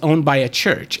hall was owned by a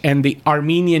church, and the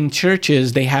Armenian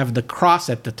churches, they have the cross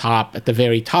at the top, at the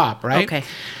very top, right? Okay.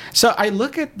 So I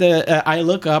look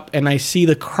up and I see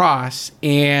the cross,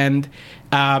 and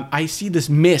I see this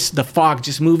mist, the fog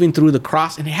just moving through the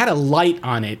cross, and it had a light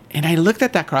on it. And I looked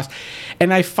at that cross,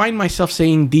 and I find myself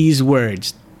saying these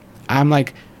words. I'm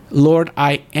like, Lord,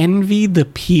 I envy the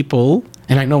people.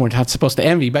 And I know we're not supposed to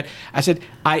envy, but I said,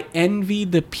 I envy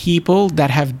the people that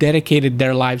have dedicated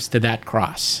their lives to that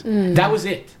cross. That was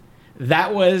it.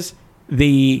 That was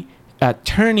the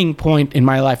turning point in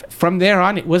my life. From there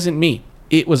on, it wasn't me.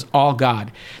 It was all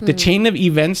God. The chain of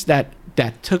events that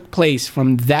took place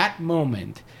from that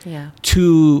moment Yeah.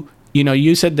 to,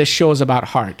 you said this show is about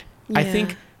heart. I Yeah.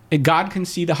 think God can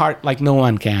see the heart like no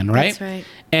one can, right? That's right.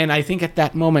 And I think at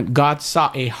that moment, God saw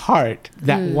a heart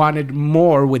that wanted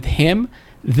more with Him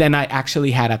than I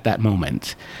actually had at that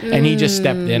moment. And He just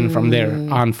stepped in from there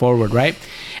on forward, right?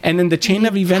 And then the chain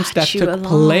of events that brought you took along.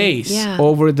 place Yeah.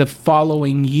 over the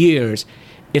following years,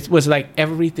 it was like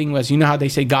everything was, how they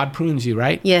say God prunes you,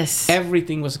 right? Yes.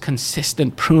 Everything was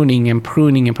consistent pruning and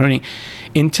pruning and pruning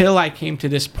until I came to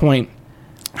this point.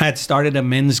 I had started a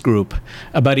men's group.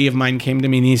 A buddy of mine came to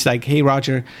me and he's like, hey,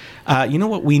 Roger, you know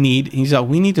what we need? He's like,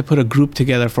 we need to put a group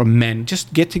together for men.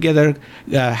 Just get together,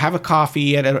 have a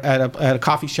coffee at a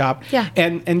coffee shop, Yeah.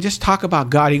 and just talk about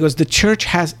God. He goes, the church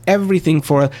has everything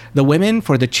for the women,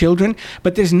 for the children,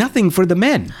 but there's nothing for the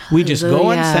men. We just go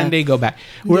on Hallelujah. Sunday, go back.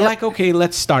 We're Yep. like, okay,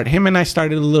 let's start. Him and I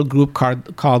started a little group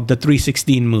called the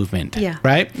 316 Movement, Yeah.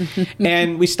 right?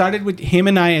 And we started with him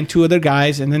and I and 2 other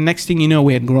guys, and the next thing you know,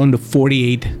 we had grown to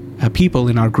 48 people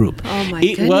in our group. Oh, my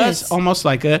It was goodness. almost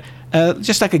like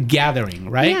just like a gathering,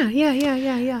 right?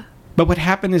 Yeah. But what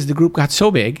happened is the group got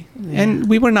so big, and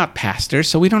we were not pastors,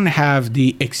 so we don't have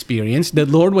the experience. The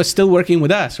Lord was still working with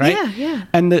us, right? Yeah.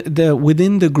 And the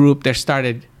within the group, there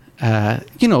started,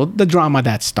 the drama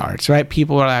that starts, right?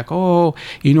 People are like, oh,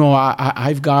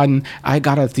 I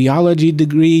got a theology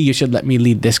degree. You should let me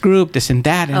lead this group, this and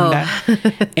that, and that.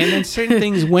 And then certain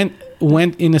things went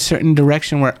in a certain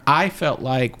direction where I felt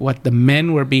like what the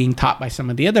men were being taught by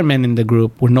some of the other men in the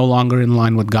group were no longer in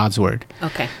line with God's word.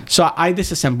 Okay. So I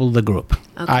disassembled the group.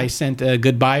 Okay. I sent a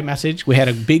goodbye message. We had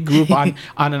a big group on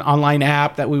an online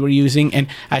app that we were using, and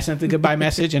I sent the goodbye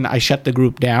message and I shut the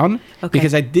group down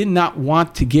because I did not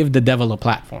want to give the devil a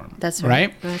platform. That's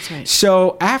right. That's right.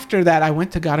 So after that, I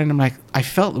went to God and I'm like, I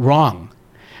felt wrong.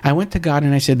 I went to God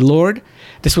and I said, Lord,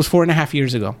 this was 4.5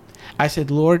 years ago. I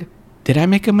said, Lord, did I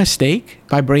make a mistake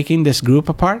by breaking this group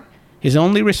apart? His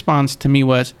only response to me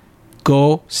was,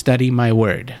 go study my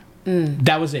word.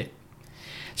 That was it.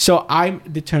 So I'm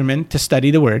determined to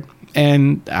study the word.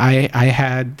 and I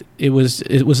had it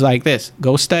was like this: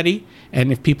 go study,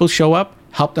 and if people show up,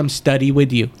 help them study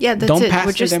with you. Yeah, that's Don't it. We're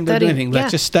pastor just them to do studying. anything. Yeah.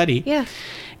 Let's just study. Yeah.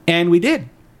 And we did.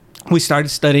 We started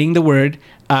studying the Word,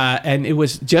 and it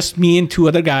was just me and 2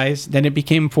 other guys. Then it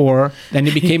became 4. Then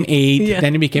it became 8. Yeah.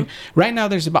 Then it became... Right now,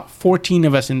 there's about 14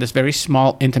 of us in this very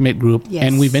small, intimate group. Yes.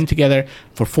 And we've been together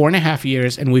for 4.5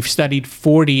 years, and we've studied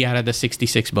 40 out of the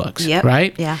 66 books. Yep.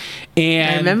 Right? Yeah.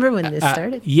 And I remember when this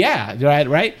started. Yeah,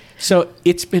 right. So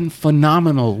it's been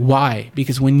phenomenal. Why?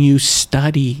 Because when you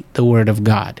study the Word of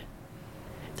God,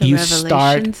 The you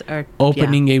start revelations are-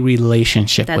 opening a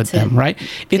relationship That's with them, it. right?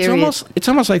 It's Period.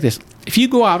 almost like this. If you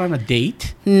go out on a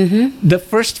date, the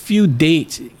first few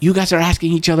dates, you guys are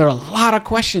asking each other a lot of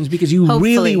questions because you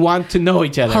Hopefully. really want to know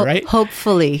each other, right?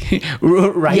 Hopefully.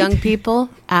 Right. Young people,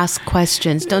 ask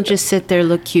questions. Don't just sit there,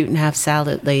 look cute, and have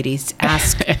salad, ladies.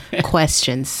 Ask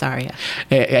questions. Sorry.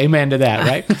 Amen to that,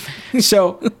 right?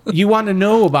 So you want to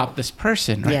know about this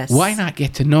person, right? Yes. Why not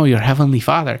get to know your Heavenly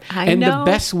Father? I and know. the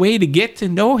best way to get to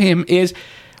know Him is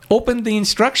open the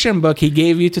instruction book He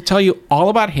gave you to tell you all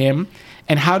about Him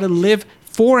and how to live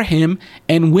for Him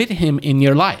and with Him in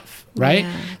your life, right?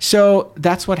 Yeah. So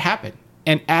that's what happened.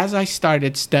 And as I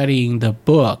started studying the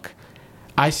book,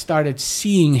 I started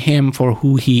seeing Him for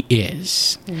who He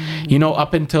is. You know,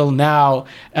 up until now,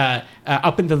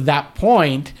 up until that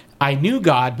point, I knew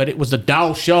God, but it was the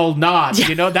 "thou shalt not,"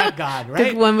 you know, that God,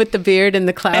 right? The one with the beard and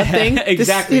the cloud thing?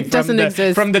 Exactly. It doesn't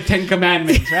exist. From the 10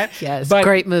 Commandments, right? Yes,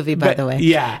 great movie, by the way.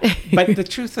 Yeah. But the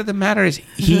truth of the matter is,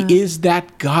 He is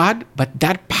that God, but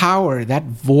that power, that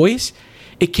voice,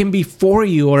 it can be for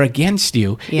you or against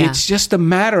you. Yeah. It's just a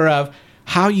matter of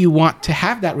how you want to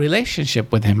have that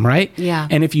relationship with Him, right? Yeah.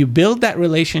 And if you build that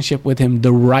relationship with Him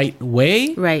the right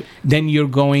way, Right. then you're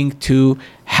going to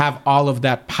have all of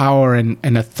that power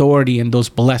and authority and those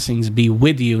blessings be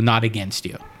with you, not against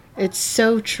you. It's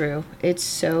so true. It's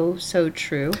so, so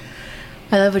true.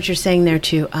 I love what you're saying there,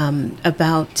 too,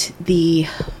 about the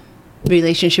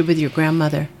relationship with your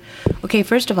grandmother. Okay,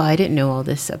 first of all, I didn't know all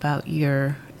this about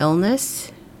your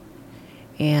illness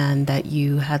and that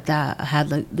you had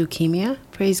leukemia.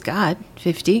 Praise God,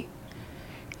 50.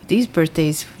 These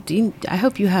birthdays, I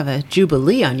hope you have a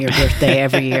jubilee on your birthday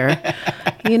every year.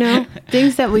 You know,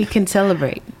 things that we can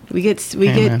celebrate.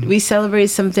 We celebrate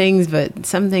some things, but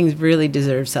some things really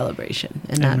deserve celebration,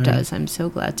 and that does. I'm so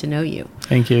glad to know you.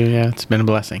 Thank you. Yeah, it's been a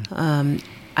blessing.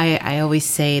 I always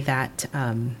say that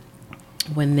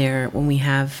when we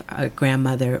have a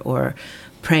grandmother or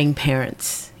praying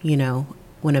parents, you know,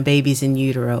 when a baby's in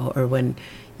utero or when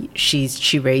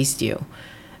she raised you,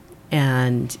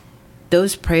 and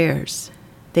those prayers,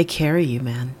 they carry you,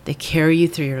 man. They carry you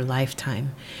through your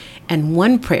lifetime. And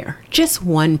one prayer, just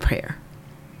one prayer,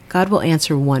 God will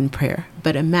answer one prayer.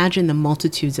 But imagine the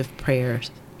multitudes of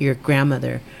prayers your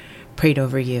grandmother prayed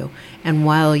over you. And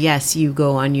while, yes, you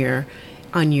go on your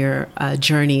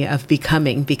journey of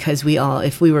becoming, because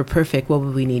if we were perfect, what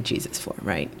would we need Jesus for,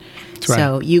 right? That's right.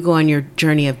 So you go on your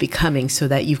journey of becoming so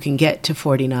that you can get to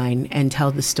 49 and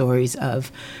tell the stories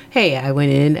of, hey, I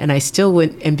went in and I still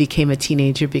went and became a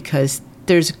teenager, because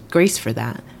there's grace for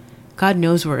that. God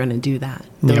knows we're going to do that.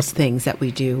 Those things that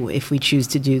we do, if we choose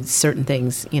to do certain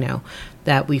things, you know,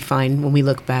 that we find when we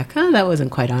look back, that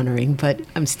wasn't quite honoring, but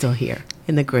I'm still here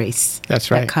in the grace That's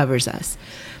right. that covers us.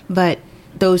 But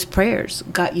those prayers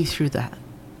got you through that.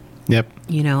 Yep.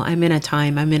 You know, I'm in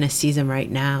a season right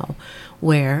now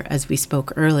where, as we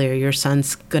spoke earlier, your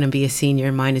son's going to be a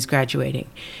senior, mine is graduating.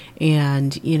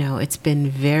 And, you know, it's been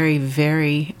very,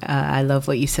 very, I love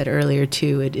what you said earlier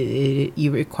too.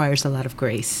 It requires a lot of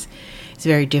grace. It's a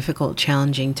very difficult,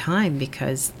 challenging time,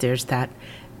 because there's that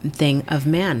thing of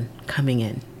man coming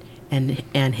in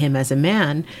and him as a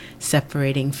man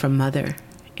separating from mother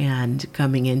and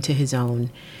coming into his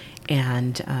own.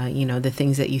 And, you know, the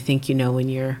things that you think you know when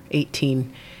you're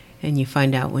 18 and you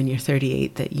find out when you're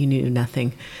 38 that you knew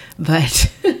nothing.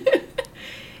 But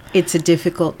it's a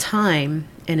difficult time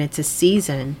and it's a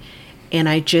season. And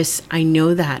I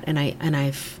know that. And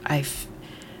I've,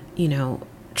 you know,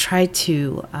 tried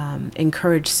to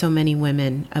encourage so many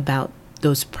women about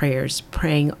those prayers,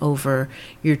 praying over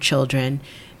your children,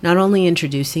 not only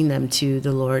introducing them to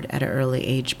the Lord at an early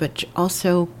age, but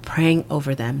also praying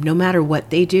over them. No matter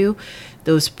what they do,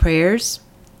 those prayers,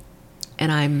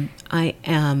 and I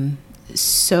am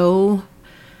so,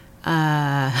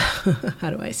 how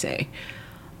do I say?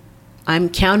 I'm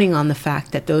counting on the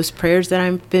fact that those prayers that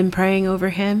I've been praying over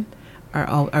him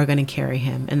are going to carry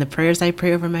him. And the prayers I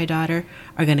pray over my daughter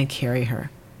are going to carry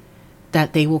her.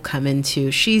 That they will come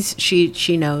into,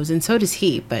 she knows, and so does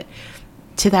he, but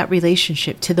to that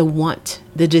relationship, to the want,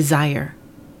 the desire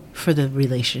for the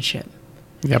relationship.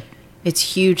 Yep.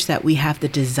 It's huge that we have the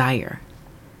desire.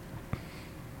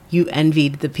 You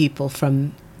envied the people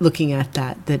from looking at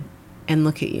that, and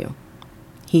look at you.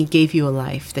 He gave you a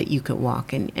life that you could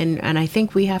walk. And I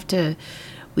think we have to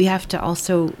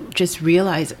also just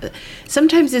realize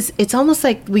sometimes it's almost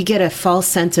like we get a false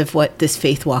sense of what this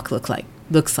faith walk looks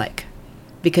like.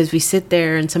 Because we sit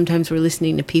there and sometimes we're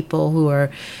listening to people who are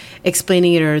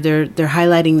explaining it, or they're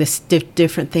highlighting this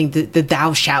different thing, the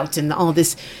thou shalt and all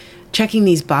this, checking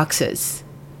these boxes.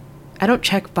 I don't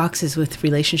check boxes with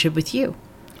relationship with you.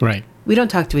 Right. We don't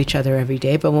talk to each other every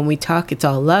day, but when we talk, it's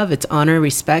all love, it's honor,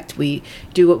 respect. We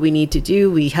do what we need to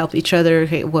do. We help each other,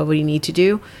 what we need to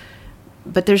do.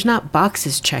 But there's not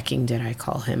boxes checking. Did I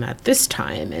call him at this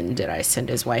time? And did I send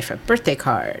his wife a birthday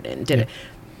card? And did it?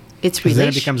 It's relationship. Then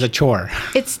it becomes a chore.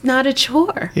 It's not a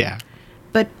chore. Yeah.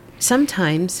 But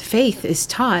sometimes faith is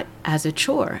taught as a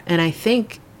chore. And I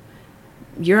think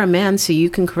you're a man, so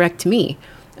you can correct me.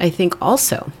 I think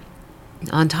also,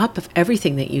 on top of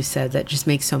everything that you said that just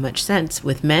makes so much sense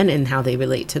with men and how they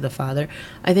relate to the Father,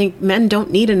 I think men don't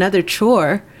need another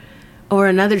chore or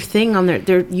another thing on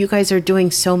their you guys are doing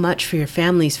so much for your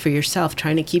families, for yourself,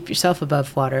 trying to keep yourself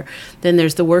above water. Then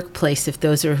there's the workplace, if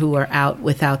those are who are out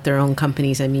without their own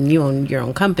companies. I mean, you own your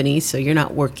own companies, so you're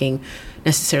not working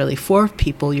necessarily for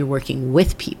people, you're working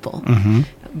with people,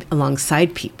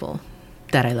 alongside people.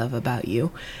 That I love about you.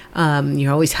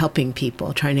 You're always helping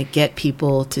people, trying to get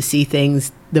people to see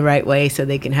things the right way so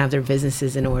they can have their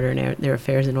businesses in order and their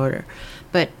affairs in order.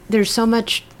 But there's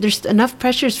enough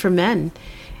pressures for men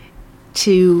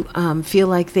to feel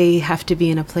like they have to be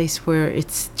in a place where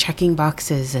it's checking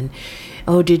boxes and,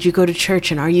 oh, did you go to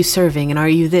church and are you serving and are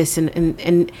you this?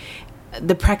 And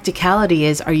the practicality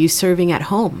is, are you serving at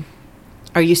home?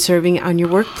 Are you serving on your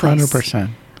workplace?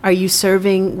 100%. Are you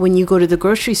serving when you go to the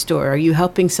grocery store? Are you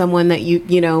helping someone that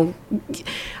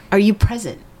are you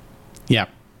present? Yeah.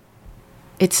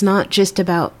 It's not just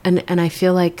about, and I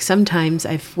feel like sometimes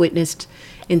I've witnessed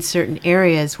in certain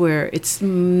areas where it's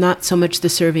not so much the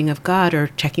serving of God or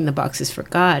checking the boxes for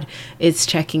God, it's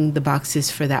checking the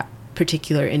boxes for that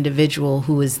particular individual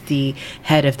who is the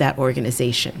head of that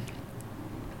organization.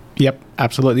 Yep,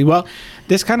 absolutely. Well,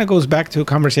 this kind of goes back to a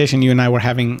conversation you and I were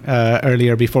having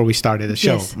earlier before we started the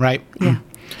show, yes. Right? Yeah.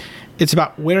 It's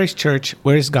about where is church,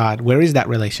 where is God, where is that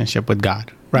relationship with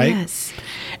God, right? Yes.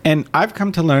 And I've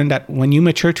come to learn that when you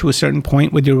mature to a certain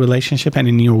point with your relationship and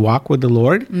in your walk with the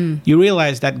Lord, you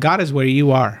realize that God is where you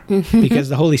are because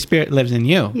the Holy Spirit lives in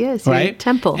you. Yes, right? you're a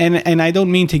temple. And I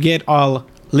don't mean to get all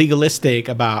legalistic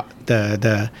about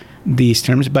these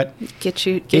terms, but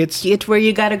get where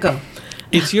you got to go.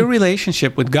 It's your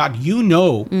relationship with God. You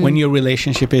know when your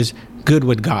relationship is good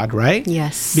with God, right?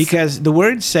 Yes. Because the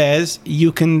word says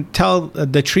you can tell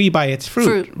the tree by its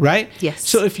fruit, right? Yes.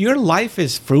 So if your life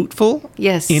is fruitful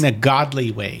yes. in a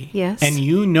godly way, yes. and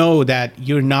you know that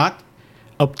you're not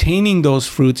obtaining those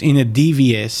fruits in a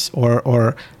devious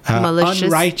or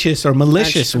unrighteous or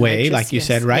malicious way, like you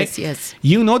said, right? Yes, yes.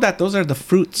 You know that those are the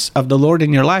fruits of the Lord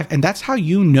in your life. And that's how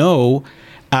you know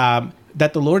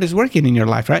that the Lord is working in your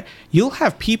life, right? You'll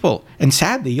have people, and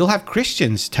sadly, you'll have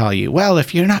Christians tell you, well,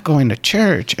 if you're not going to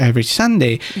church every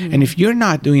Sunday, and if you're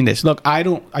not doing this, look, I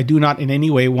do not in any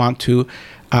way want to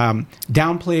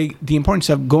downplay the importance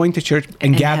of going to church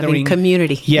and gathering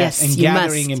community. Yes, and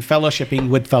gathering and fellowshipping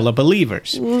with fellow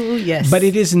believers. Ooh, yes. But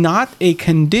it is not a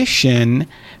condition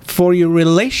for your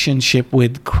relationship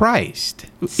with Christ.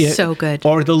 So good.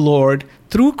 Or the Lord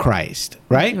through Christ,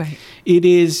 right? Right. It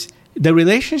is the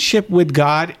relationship with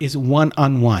God is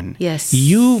one-on-one. Yes.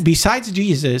 You, besides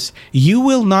Jesus, you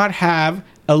will not have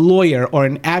a lawyer or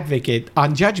an advocate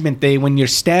on Judgment Day when you're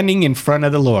standing in front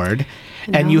of the Lord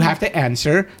and you have to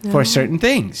answer for certain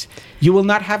things. You will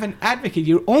not have an advocate.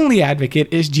 Your only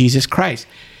advocate is Jesus Christ.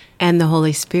 And the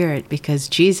Holy Spirit, because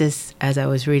Jesus, as I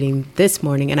was reading this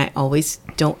morning, and I always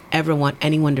don't ever want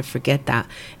anyone to forget that.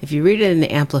 If you read it in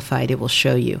the Amplified, it will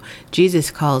show you.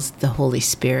 Jesus calls the Holy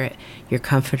Spirit your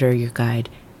comforter, your guide,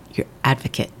 your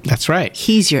advocate. That's right.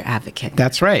 He's your advocate.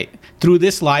 That's right. Through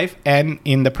this life and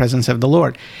in the presence of the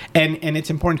Lord. And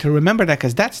it's important to remember that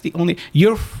because that's the only,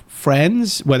 your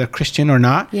friends, whether Christian or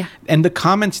not, and the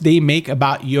comments they make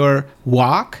about your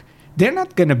walk, they're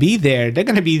not going to be there. They're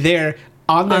going to be there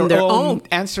on their own,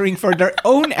 answering for their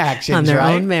own actions, on their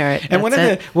right? own merit. And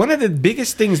one of the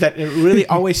biggest things that really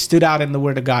always stood out in the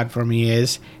Word of God for me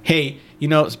is, hey,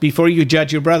 before you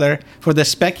judge your brother for the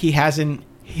speck he has in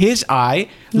his eye,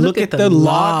 look at the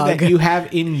log that you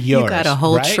have in yours. You got a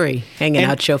whole right? tree hanging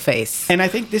out your face. And I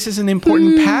think this is an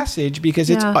important passage because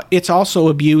it's also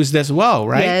abused as well,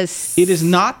 right? Yes. It is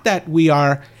not that we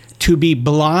are to be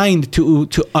blind to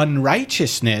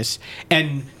unrighteousness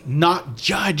and not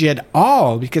judge at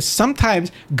all, because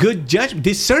sometimes good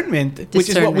discernment, which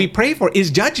is what we pray for, is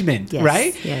judgment, Yes,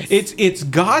 right? yes. It's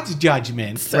God's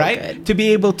judgment, So right? good. To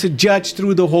be able to judge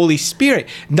through the Holy Spirit,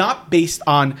 not based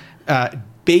on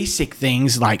basic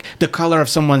things like the color of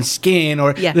someone's skin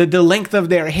or Yeah. the length of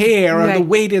their hair or the Right.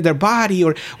 weight of their body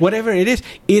or whatever it is.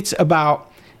 It's about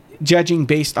judging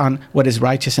based on what is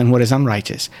righteous and what is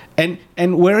unrighteous. And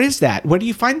where is that? Where do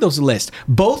you find those lists?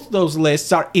 Both those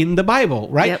lists are in the Bible,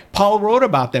 right? Yep. Paul wrote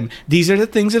about them. These are the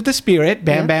things of the Spirit,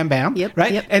 bam, Yep. bam, bam, Yep,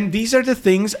 right? yep. And these are the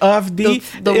things of the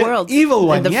world, evil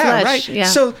one, and the yeah, flesh, right? yeah.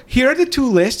 So here are the two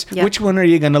lists. Yeah. Which one are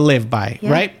you going to live by,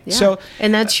 Yeah, right? yeah. So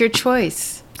and that's your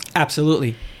choice.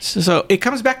 absolutely. So it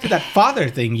comes back to that father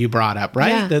thing you brought up,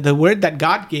 right? Yeah. The word that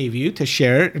God gave you to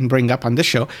share and bring up on the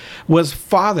show was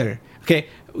father. Okay.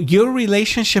 Your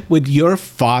relationship with your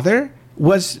father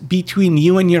was between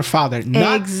you and your father,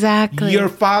 not Exactly. your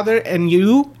father and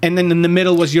you, and then in the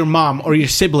middle was your mom or your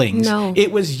siblings. No.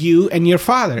 It was you and your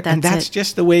father. And That's that's it.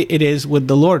 just the way it is with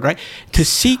the Lord, right? To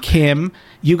seek him,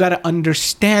 you got to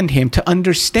understand him. To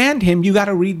understand him, you got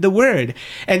to read the word.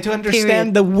 And to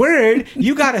understand Period. the word,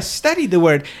 you got to study the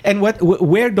word. And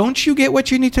where don't you get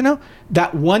what you need to know?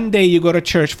 That one day you go to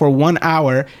church for 1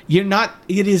 hour,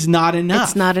 it is not enough.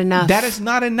 It's not enough. That is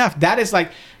not enough. That is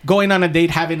like going on a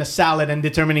date, having a salad, and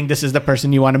determining this is the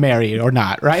person you want to marry or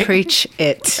not, right? Preach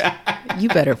it. You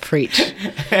better preach.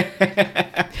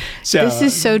 So This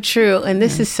is so true, and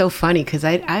this is so funny because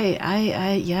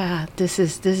yeah, this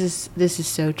is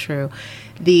so true.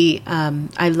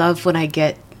 I love when I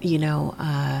get,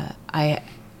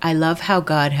 I love how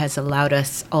God has allowed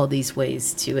us all these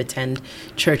ways to attend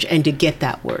church and to get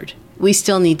that word. We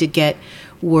still need to get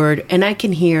word, and I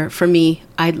can hear, for me,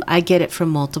 I get it from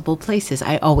multiple places.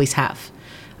 I always have.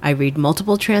 I read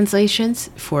multiple translations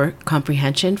for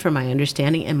comprehension, for my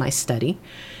understanding and my study.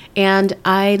 And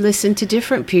I listen to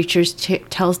different preachers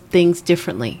tell things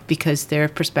differently because their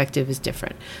perspective is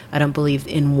different. I don't believe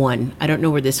in one. I don't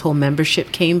know where this whole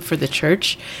membership came for the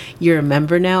church. You're a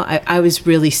member now. I was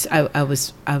really, I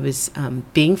was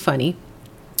being funny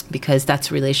because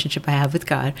that's a relationship I have with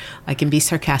God. I can be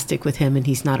sarcastic with him and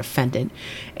he's not offended.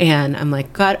 And I'm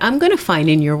like, God, I'm going to find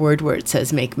in your word where it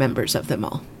says make members of them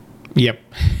all. Yep.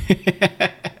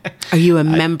 Are you a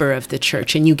member of the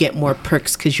church? And you get more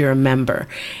perks because you're a member.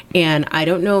 And I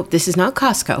don't know, this is not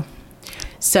Costco.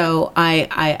 So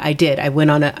I did. I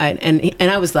went on and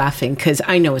I was laughing because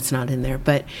I know it's not in there,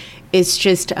 but it's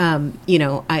just, I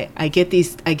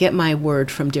get my word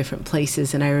from different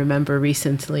places. And I remember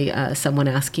recently someone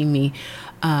asking me,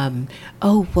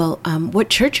 what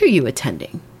church are you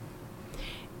attending?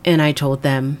 And I told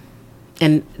them,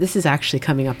 and this is actually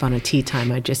coming up on a tea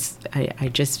time. I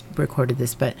just recorded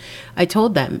this, but I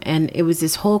told them, and it was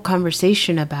this whole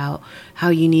conversation about how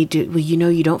you need to,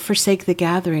 you don't forsake the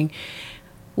gathering.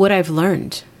 What I've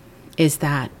learned is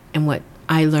that, and what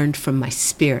I learned from my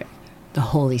spirit, the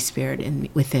Holy Spirit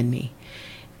within me.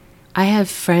 I have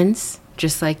friends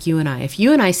just like you and I. If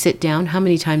you and I sit down, how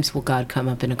many times will God come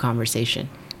up in a conversation?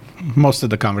 Most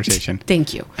of the conversation.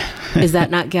 Thank you. Is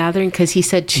that not gathering? Because he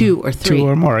said 2 or 3. 2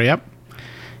 or more, yep.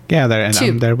 Gather, and 2.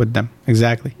 I'm there with them.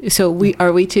 Exactly. So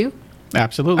are we 2?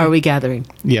 Absolutely. Are we gathering?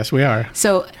 Yes, we are.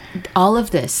 So all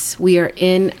of this, we are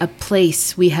in a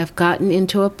place, we have gotten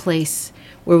into a place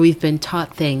where we've been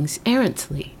taught things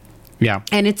errantly. Yeah.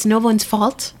 And it's no one's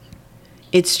fault.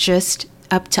 It's just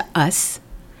up to us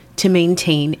to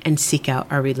maintain and seek out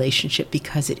our relationship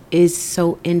because it is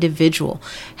so individual.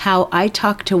 How I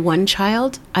talk to one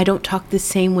child, I don't talk the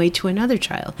same way to another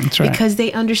child. That's right. Because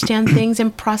they understand things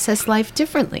and process life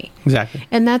differently. Exactly.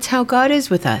 And that's how God is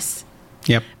with us.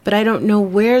 Yep. But I don't know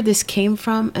where this came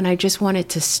from, and I just want it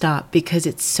to stop because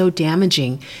it's so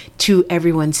damaging to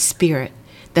everyone's spirit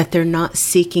that they're not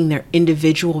seeking their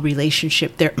individual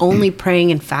relationship. They're only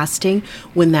praying and fasting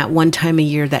when that one time a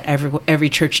year that every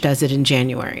church does it in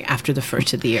January after the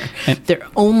first of the year. And they're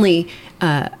only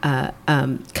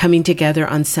coming together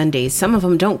on Sundays. Some of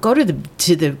them don't go to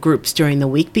the groups during the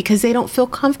week because they don't feel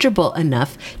comfortable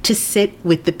enough to sit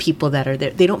with the people that are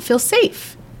there. They don't feel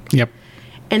safe. Yep.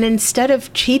 And instead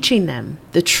of teaching them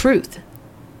the truth,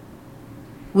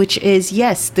 which is,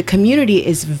 yes, the community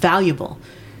is valuable.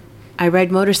 I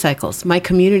ride motorcycles. My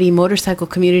motorcycle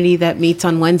community that meets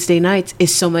on Wednesday nights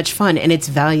is so much fun, and it's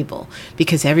valuable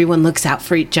because everyone looks out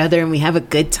for each other and we have a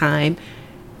good time.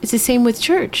 It's the same with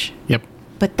church. Yep.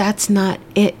 But that's not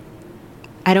it.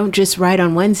 I don't just ride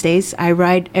on Wednesdays.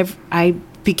 I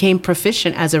became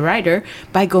proficient as a rider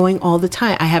by going all the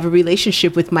time. I have a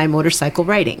relationship with my motorcycle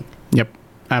riding. Yep.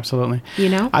 Absolutely. You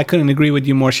know? I couldn't agree with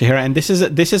you more, Shahira. And this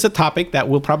is a topic that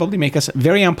will probably make us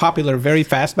very unpopular very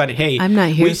fast. But hey, I'm not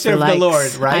here we for serve likes. the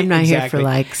Lord, right? I'm not here for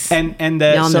likes. And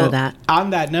Y'all so know that. on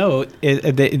that note,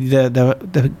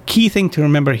 the key thing to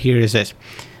remember here is this.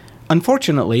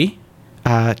 Unfortunately,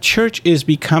 church is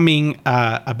becoming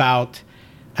about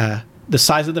the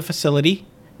size of the facility,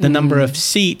 the number of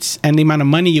seats, and the amount of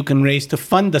money you can raise to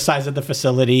fund the size of the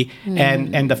facility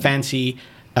and the fancy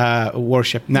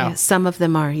worship. Now, Yeah, some of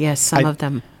them are. Yes, some of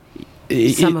them.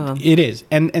 Some of them. It is.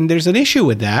 And there's an issue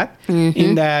with that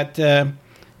in that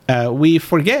we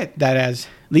forget that as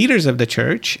leaders of the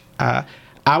church,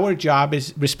 our job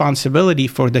is responsibility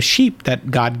for the sheep that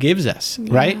God gives us,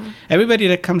 right? Everybody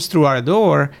that comes through our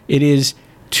door, it is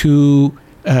to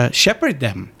shepherd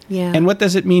them. Yeah. And what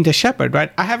does it mean to shepherd,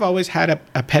 right? I have always had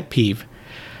a pet peeve.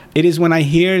 It is when I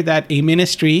hear that a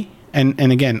ministry, and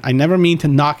again, I never mean to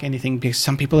knock anything because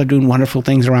some people are doing wonderful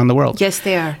things around the world. Yes,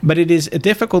 they are. But it is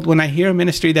difficult when I hear a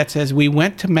ministry that says we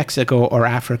went to Mexico or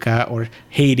Africa or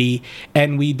Haiti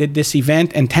and we did this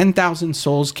event and 10,000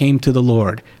 souls came to the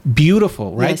Lord.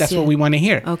 Beautiful, right? Yes, That's yeah. what we want to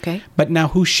hear. Okay. But now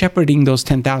who's shepherding those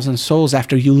 10,000 souls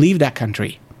after you leave that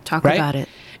country? Talk right? about it.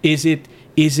 Is it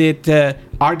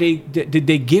did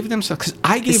they give themselves? Because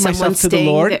I gave Is myself someone to the staying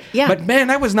Lord, there? Yeah. but man,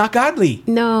 I was not godly.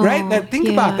 No. Right? Now, think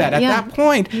about that. At that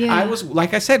point, I was,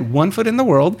 like I said, 1 foot in the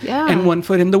world and 1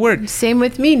 foot in the Word. Same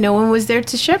with me. No one was there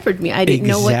to shepherd me. I didn't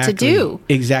know what to do.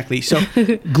 Exactly. So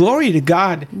glory to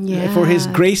God for His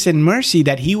grace and mercy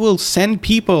that He will send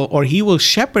people or He will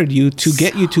shepherd you to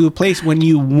get you to a place when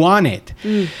you want it.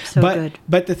 Good.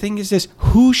 But the thing is this,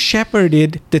 who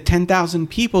shepherded the 10,000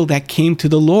 people that came to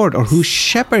the Lord, or who's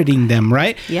shepherding them,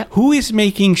 right? Yep. Who is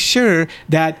making sure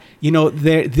that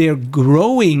they're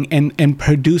growing and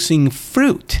producing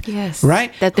fruit? Yes.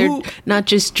 Right? That they're not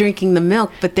just drinking the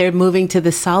milk, but they're moving to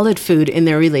the solid food in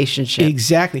their relationship.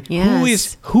 Exactly.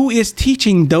 Yes. Who is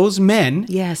teaching those men?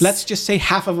 Yes. Let's just say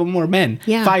half of them were men.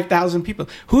 Yeah. 5,000 people.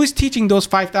 Who is teaching those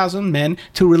 5,000 men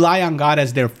to rely on God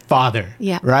as their father?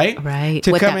 Yeah. Right? Right.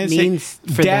 To What come that and means say,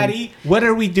 for them. Daddy, what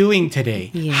are we doing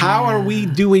today? Yeah. How are we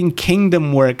doing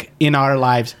kingdom work in our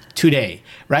lives today?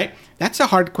 Right? That's a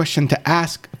hard question to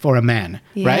ask for a man.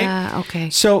 Right? Yeah, okay.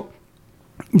 So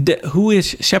who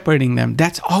is shepherding them?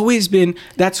 That's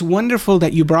wonderful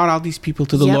that you brought all these people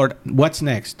to the Yep. Lord. What's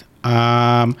next?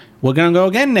 We're going to go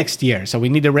again next year. So we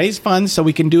need to raise funds so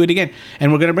we can do it again.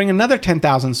 And we're going to bring another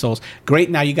 10,000 souls. Great.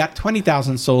 Now you got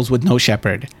 20,000 souls with no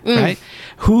shepherd, right?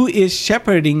 Who is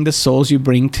shepherding the souls you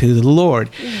bring to the Lord?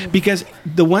 Because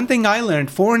the one thing I learned,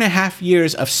 4.5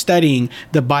 years of studying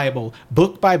the Bible,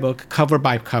 book by book, cover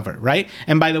by cover, right?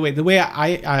 And by the way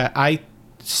I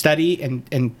study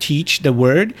and teach the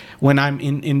word when I'm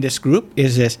in this group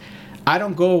is this. I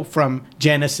don't go from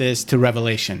Genesis to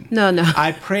Revelation. No.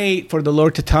 I pray for the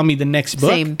Lord to tell me the next book,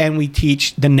 Same. and we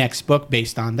teach the next book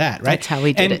based on that, right? That's how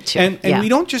we did it, too. And Yeah. we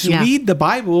don't just Yeah. read the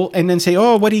Bible and then say,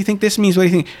 oh, what do you think this means? What do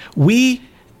you think?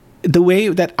 The way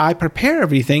that I prepare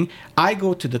everything, I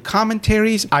go to the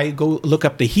commentaries, I go look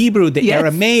up the Hebrew, the Yes.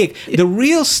 Aramaic, the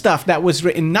real stuff that was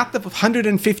written, not the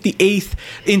 158th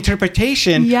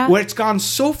interpretation Yeah. where it's gone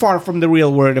so far from the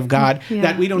real word of God Yeah.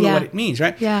 that we don't know Yeah. what it means,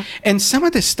 right? Yeah. And some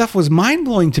of this stuff was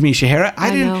mind-blowing to me, Shahira.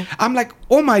 I know. I'm like,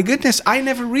 oh my goodness, I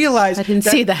never realized I didn't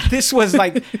see that. this was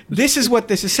like, this is what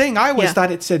this is saying. I always Yeah.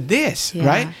 thought it said this, Yeah.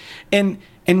 right? And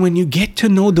when you get to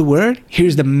know the word,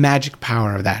 here's the magic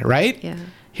power of that, right? Yeah.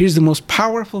 Here's the most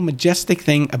powerful, majestic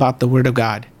thing about the word of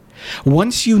God.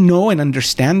 Once you know and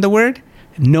understand the word,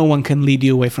 no one can lead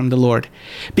you away from the Lord.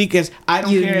 Because I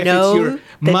don't You care if know it's your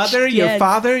that- mother, your yes.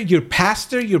 father, your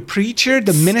pastor, your preacher,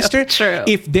 the minister. true.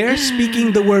 If they're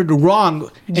speaking the word wrong,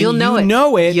 and You'll know you it.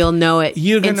 know it. You'll know it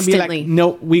You're going to be instantly. like,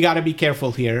 no, we got to be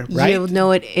careful here, right? You'll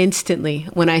know it instantly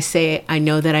when I say, I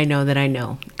know that I know that I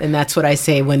know. And that's what I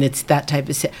say when it's that type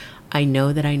of I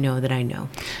know that I know that I know.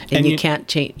 And you can't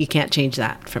change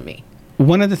that for me.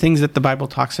 One of the things that the Bible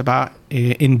talks about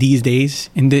in these days,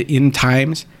 in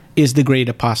times, is the great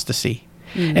apostasy.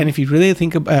 And if you really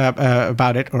think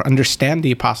about it or understand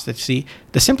the apostasy,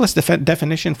 the simplest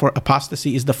definition for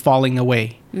apostasy is the falling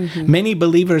away. Many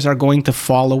believers are going to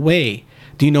fall away.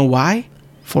 Do you know why?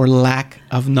 For lack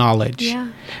of knowledge. Yeah.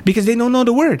 Because they don't know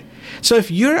the word. So if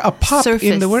you're a pup in the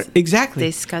Surface. word, exactly.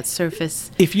 They got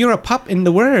surface. If you're a pup in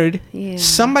the word, Yeah.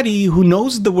 somebody who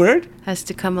knows the word, Has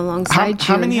to come alongside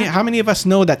how you. how many of us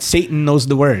know that Satan knows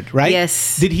the word, right?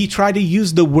 Yes. Did he try to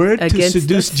use the word Against to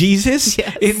seduce us. Jesus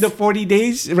Yes. in the 40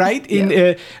 days, right?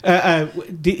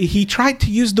 He tried to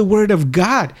use the word of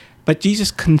God, but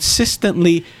Jesus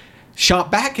consistently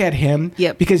shot back at him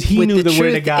Yep. because he With knew the the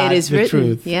word truth, of God, it is the written.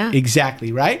 truth. Yeah.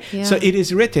 Exactly, right? Yeah. So it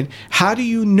is written. How do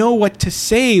you know what to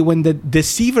say when the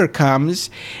deceiver comes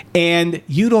and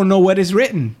you don't know what is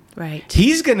written? Right.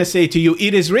 He's going to say to you,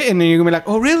 it is written. And you're going to be like,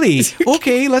 oh, really?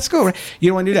 Okay, let's go. You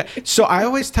don't want to do that. So I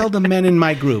always tell the men in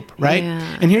my group, right?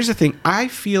 Yeah. And here's the thing. I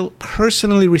feel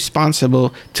personally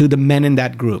responsible to the men in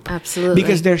that group. Absolutely.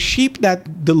 Because they're sheep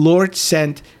that the Lord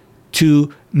sent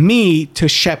to me to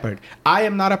shepherd. I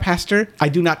am not a pastor. I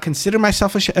do not consider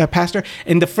myself a pastor.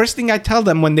 And the first thing I tell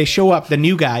them when they show up, the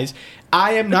new guys,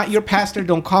 I am not your pastor.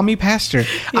 Don't call me pastor.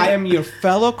 I am your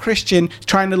fellow Christian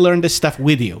trying to learn this stuff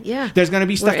with you. Yeah. There's going to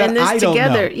be stuff We're in that this I don't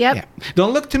together. know. Yep. Yeah.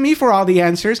 Don't look to me for all the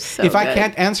answers. So if I good.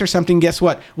 can't answer something, guess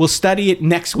what? We'll study it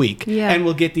next week Yeah. and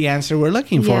we'll get the answer we're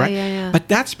looking for. Yeah, Right? yeah. But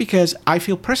that's because I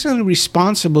feel personally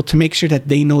responsible to make sure that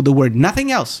they know the word.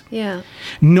 Nothing else. Yeah.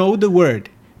 Know the word.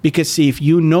 Because see, if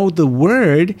you know the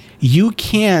word, you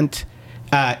can't.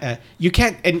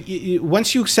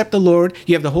 Once you accept the Lord,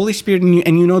 you have the Holy Spirit in you,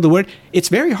 and you know the word. It's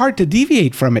very hard to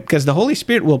deviate from it because the Holy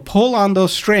Spirit will pull on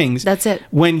those strings. That's it.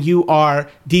 When you are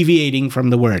deviating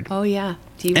from the word. Oh, yeah.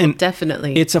 You And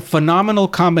definitely. It's a phenomenal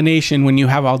combination when you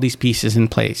have all these pieces in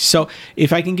place. So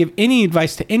if I can give any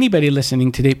advice to anybody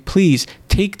listening today, please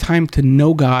take time to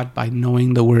know God by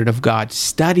knowing the Word of God.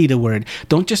 Study the Word.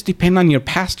 Don't just depend on your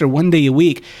pastor one day a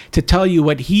week to tell you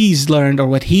what he's learned or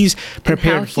what he's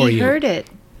prepared for he you. heard it.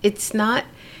 It's not,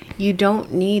 you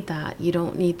don't need that. You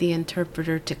don't need the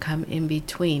interpreter to come in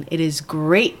between. It is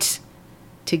great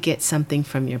to get something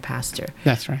from your pastor.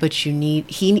 That's right. But you need,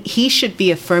 he should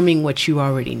be affirming what you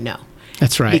already know.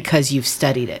 That's right. Because you've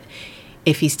studied it.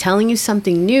 If he's telling you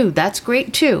something new, that's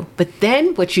great too. But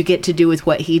then what you get to do with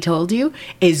what he told you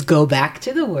is go back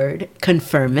to the word,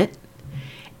 confirm it,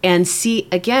 and see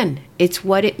again, it's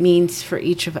what it means for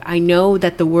each of us. I know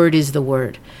that the word is the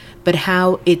word, but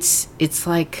how it's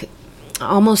like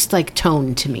almost like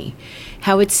tone to me.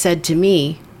 How it's said to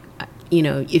me, you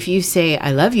know, if you say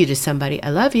I love you to somebody,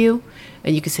 I love you,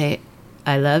 and you can say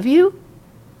I love you,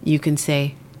 you can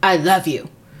say I love you.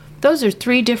 Those are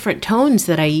three different tones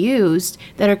that I used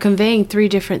that are conveying three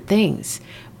different things.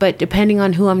 But depending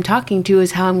on who I'm talking to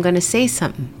is how I'm going to say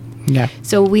something. Yeah.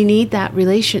 So we need that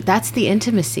relation. That's the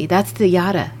intimacy. That's the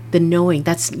yada, the knowing.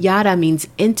 That's yada means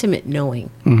intimate knowing.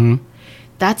 Mm-hmm.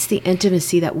 That's the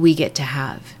intimacy that we get to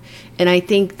have. And I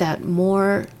think that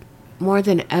more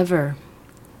than ever,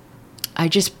 I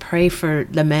just pray for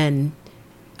the men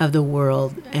of the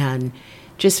world and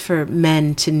just for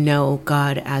men to know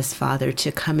God as Father,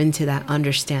 to come into that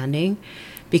understanding,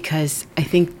 because I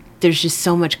think there's just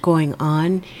so much going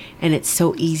on and it's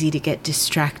so easy to get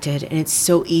distracted and it's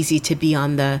so easy to be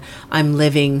on the I'm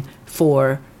living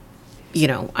for, you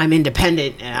know, I'm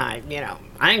independent and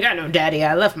I ain't got no daddy.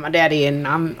 I left my daddy and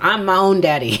I'm my own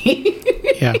daddy.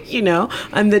 Yeah. You know,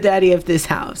 I'm the daddy of this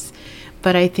house.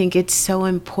 But I think it's so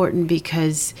important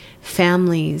because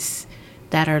families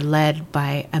that are led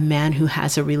by a man who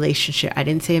has a relationship. I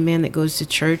didn't say a man that goes to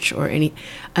church or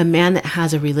a man that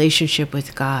has a relationship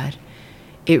with God.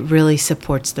 It really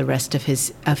supports the rest of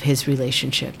his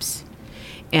relationships.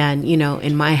 And, you know,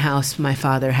 in my house, my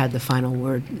father had the final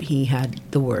word. He had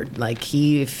the word. Like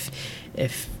if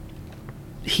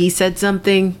he said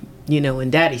something, you know, when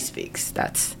daddy speaks,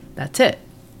 that's it.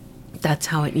 That's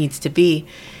how it needs to be.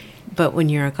 But when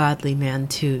you're a godly man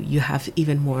too, you have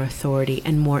even more authority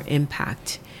and more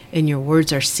impact. And your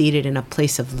words are seated in a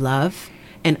place of love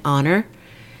and honor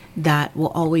that will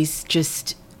always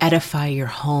just edify your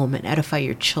home and edify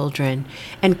your children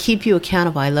and keep you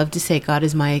accountable. I love to say God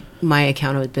is my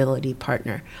accountability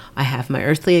partner. I have my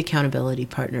earthly accountability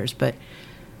partners, but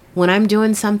when I'm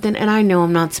doing something and I know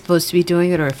I'm not supposed to be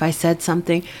doing it, or if I said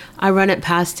something, I run it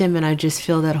past him and I just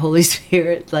feel that Holy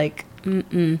Spirit like,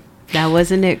 that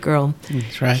wasn't it, girl.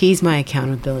 That's right. He's my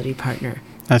accountability partner.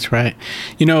 That's right.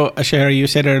 You know, Sherry, you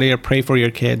said earlier, pray for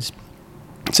your kids.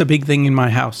 It's a big thing in my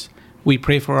house. We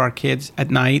pray for our kids at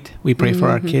night. We pray for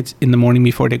our kids in the morning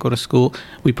before they go to school.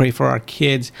 We pray for our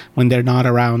kids when they're not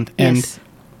around. Yes.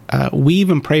 And we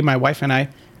even pray, my wife and I,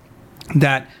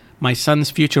 that my son's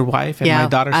future wife and Yeah, my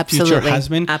daughter's absolutely. future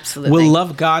husband Absolutely. will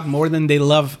love God more than they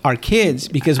love our kids.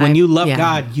 Because when you love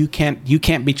God, you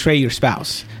can't betray your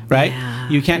spouse, right? Yeah,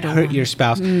 you can't hurt your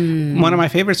spouse. One of my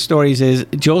favorite stories is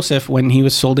Joseph when he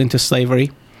was sold into slavery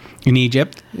in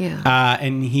Egypt. Yeah.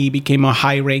 And he became a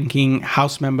high-ranking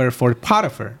house member for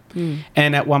Potiphar.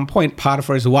 And at one point,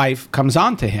 Potiphar's wife comes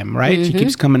on to him, right? She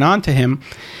keeps coming on to him.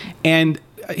 And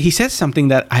he says something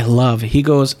that I love. He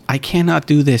goes, I cannot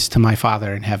do this to my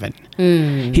Father in heaven.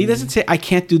 He doesn't say, I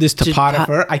can't do this to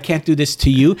Potiphar. I can't do this to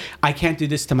you. I can't do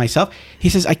this to myself. He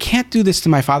says, I can't do this to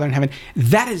my Father in heaven.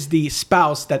 That is the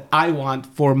spouse that I want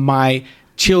for my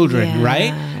children,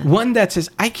 right? One that says,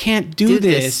 I can't do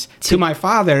this to my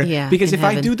Father, because if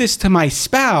I do this to my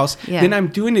spouse, then I'm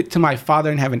doing it to my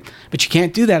Father in heaven. But you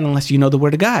can't do that unless you know the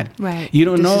Word of God. Right. You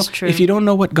don't know, if you don't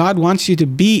know what God wants you to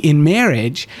be in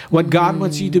marriage, what God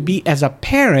wants you to be as a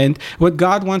parent, what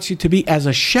God wants you to be as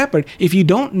a shepherd, if you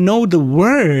don't know the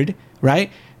Word, right,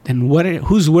 then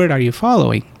whose word are you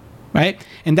following, right?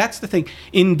 And that's the thing.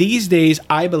 In these days,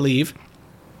 I believe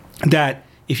that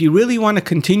if you really want to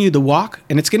continue the walk,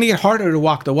 and it's going to get harder to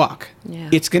walk the walk. Yeah.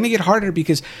 It's going to get harder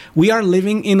because we are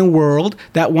living in a world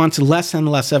that wants less and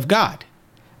less of God,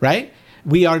 right?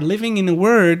 We are living in a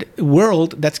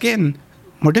world that's getting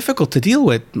more difficult to deal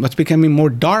with. It's becoming more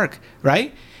dark,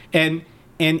 right? And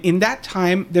in that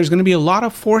time, there's going to be a lot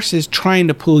of forces trying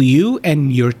to pull you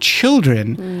and your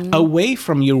children away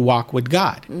from your walk with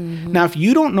God. Now, if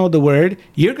you don't know the Word,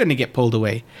 you're going to get pulled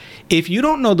away. If you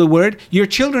don't know the Word, your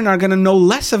children are going to know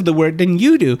less of the Word than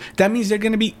you do. That means they're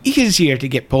going to be easier to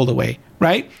get pulled away,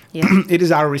 right? Yeah. It is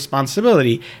our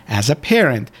responsibility as a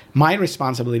parent, my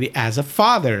responsibility as a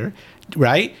father,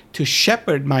 right, to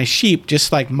shepherd my sheep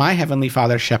just like my Heavenly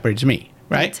Father shepherds me,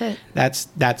 right? That's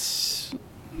it.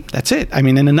 That's it. I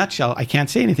mean, in a nutshell, I can't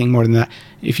say anything more than that.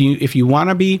 If you want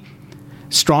to be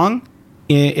strong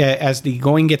as the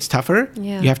going gets tougher,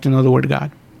 you have to know the Word of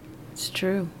God. It's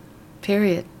true.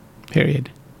 Period.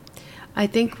 I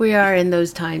think we are in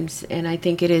those times, and I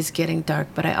think it is getting dark,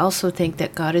 but I also think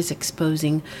that God is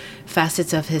exposing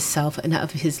facets of Himself and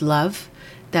of His love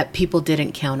that people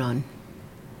didn't count on.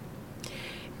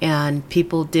 And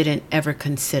people didn't ever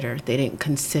consider. They didn't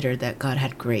consider that God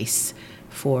had grace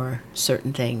for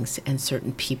certain things and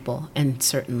certain people and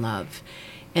certain love.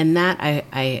 And that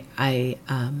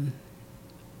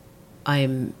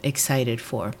I'm excited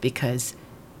for, because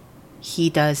He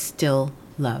does still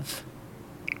love.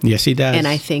 Yes, He does. And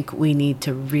I think we need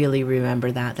to really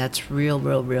remember that. That's real,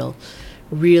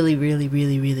 really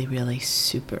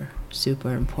super,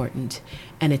 super important.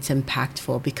 And it's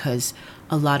impactful, because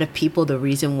a lot of people, the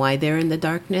reason why they're in the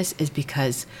darkness is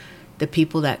because the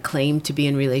people that claim to be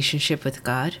in relationship with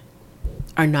God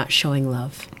are not showing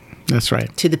love. That's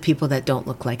right. To the people that don't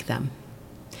look like them,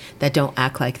 that don't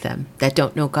act like them, that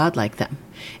don't know God like them.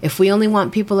 If we only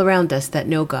want people around us that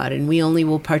know God, and we only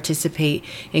will participate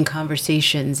in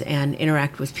conversations and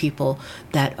interact with people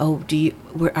that,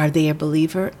 are they a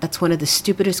believer? That's one of the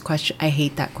stupidest questions. I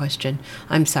hate that question.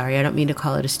 I'm sorry. I don't mean to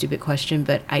call it a stupid question,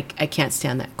 but I can't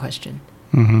stand that question.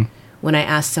 Mm-hmm. When I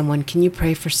ask someone, can you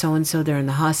pray for so-and-so, they're in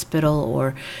the hospital,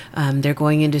 or they're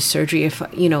going into surgery, if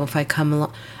I come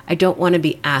along, I don't want to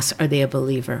be asked, are they a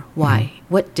believer? Why?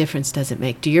 What difference does it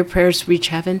make? Do your prayers reach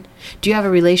heaven? Do you have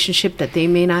a relationship that they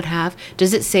may not have?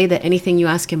 Does it say that anything you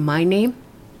ask in my name?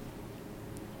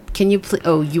 Can you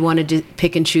you want to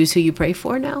pick and choose who you pray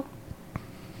for now?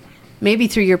 Maybe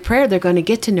through your prayer, they're going to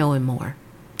get to know Him more.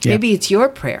 Yep. Maybe it's your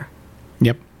prayer.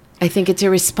 Yep. I think it's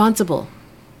irresponsible.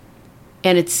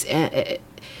 And it's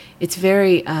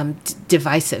very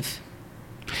divisive.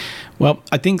 Well,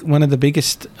 I think one of the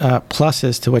biggest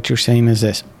pluses to what you're saying is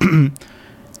this.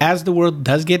 As the world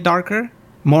does get darker,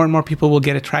 more and more people will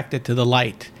get attracted to the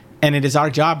light. And it is our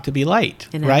job to be light,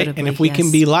 right? And if we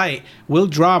can be light, we'll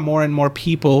draw more and more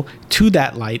people to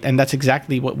that light. And that's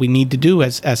exactly what we need to do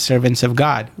as servants of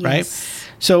God, right?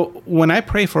 So when I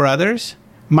pray for others,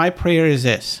 my prayer is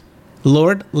this: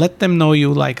 Lord, let them know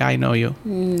you like I know you.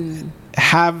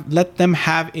 Let them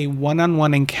have a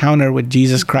one-on-one encounter with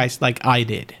Jesus Christ like I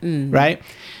did, right?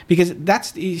 Because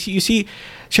you see,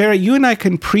 Shara, you and I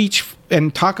can preach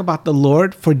and talk about the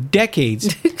Lord for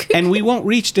decades, and we won't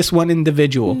reach this one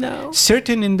individual. No.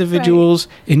 Certain individuals,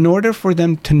 in order for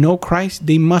them to know Christ,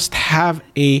 they must have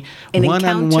an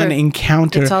one-on-one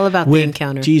encounter. It's all about with the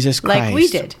encounter. Jesus Christ. Like we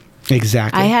did.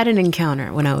 Exactly. I had an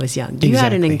encounter when I was young. You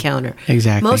had an encounter.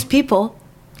 Exactly. Most people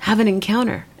have an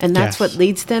encounter, and that's what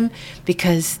leads them,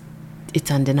 because it's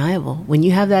undeniable. When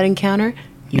you have that encounter,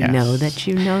 you know that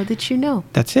you know that you know.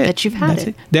 That's it. That you've had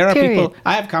it. There are people,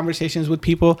 I have conversations with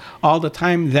people all the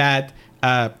time that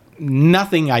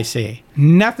nothing I say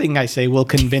will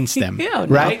convince them.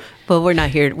 Right? No. But we're not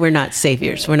here. We're not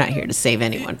saviors. We're not here to save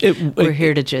anyone. We're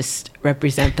here to just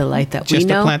represent the light that we know. Just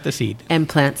to plant the seed. And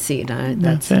plant seed.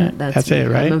 That's it,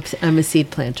 right? I'm a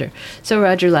seed planter. So,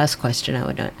 Roger, last question I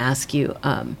would ask you.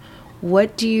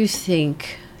 What do you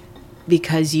think,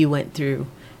 because you went through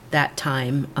that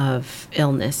time of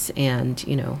illness, and,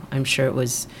 I'm sure it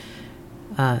was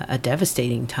a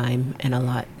devastating time, and a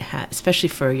lot, especially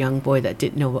for a young boy that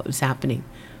didn't know what was happening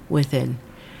within.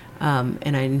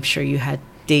 And I'm sure you had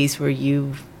days where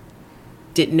you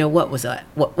didn't know what was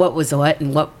what,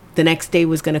 and what the next day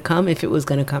was going to come, if it was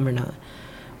going to come or not.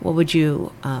 What would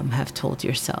you have told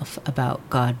yourself about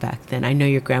God back then? I know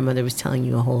your grandmother was telling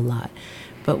you a whole lot,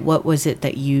 but what was it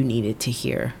that you needed to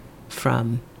hear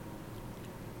from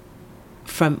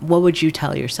what would you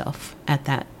tell yourself at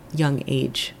that young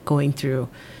age, going through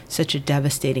such a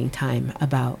devastating time,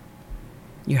 about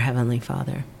your Heavenly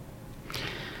Father?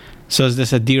 So is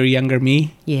this a Dear Younger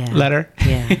Me letter?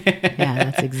 Yeah,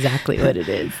 that's exactly what it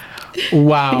is.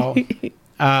 Wow.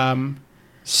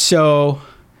 So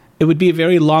it would be a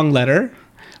very long letter,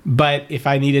 but if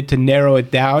I needed to narrow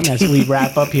it down as we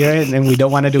wrap up here, and then we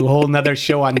don't want to do a whole nother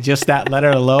show on just that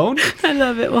letter alone. I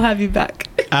love it. We'll have you back.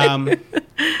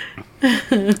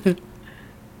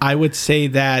 I would say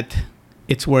that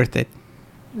it's worth it.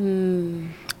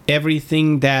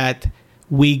 Everything that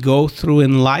we go through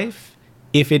in life,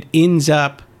 if it ends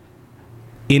up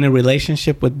in a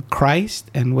relationship with Christ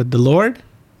and with the Lord,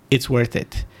 it's worth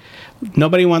it.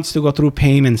 Nobody wants to go through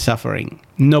pain and suffering.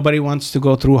 Nobody wants to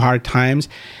go through hard times.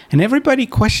 And everybody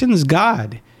questions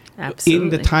God in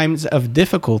the times of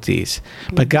difficulties.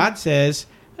 But God says,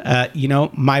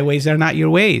 my ways are not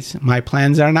your ways. My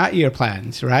plans are not your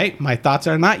plans, right? My thoughts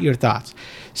are not your thoughts.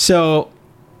 So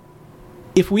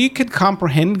if we could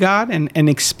comprehend God and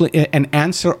explain and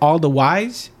answer all the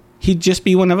whys, he'd just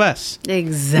be one of us.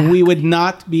 Exactly. We would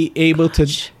not be able to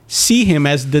see him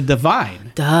as the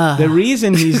divine. Duh. The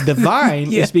reason he's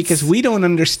divine Yes. is because we don't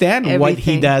understand what he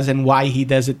Everything. does and why he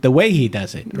does it the way he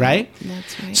does it, right?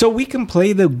 That's right. So we can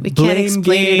play the We can't blame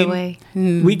explain it game. away.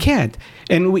 We can't,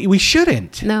 and we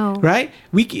shouldn't. No. Right?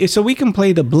 So we can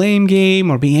play the blame game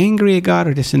or be angry at God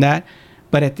or this and that.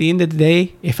 But at the end of the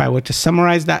day, if I were to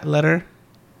summarize that letter,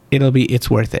 it's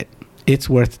worth it. It's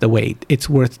worth the wait. It's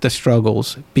worth the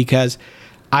struggles, because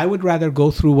I would rather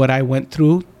go through what I went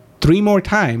through 3 more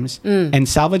times and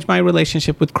salvage my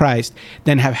relationship with Christ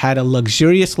than have had a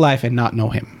luxurious life and not know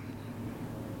him.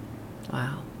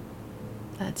 Wow.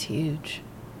 That's huge.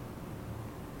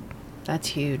 That's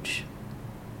huge.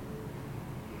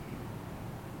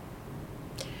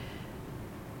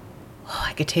 Oh,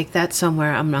 I could take that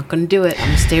somewhere. I'm not going to do it. I'm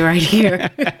going to stay right here.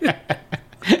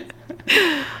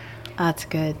 That's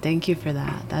good. Thank you for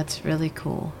that. That's really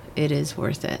cool. It is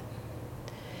worth it.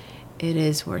 It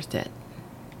is worth it.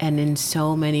 And in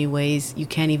so many ways, you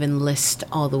can't even list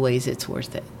all the ways it's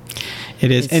worth it.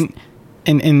 It is.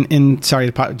 And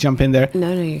sorry to jump in there.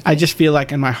 No, you're good. I just feel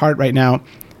like in my heart right now,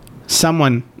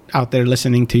 someone out there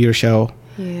listening to your show,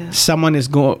 someone is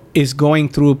going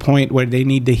through a point where they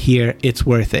need to hear it's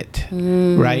worth it,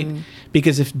 right?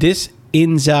 Because if this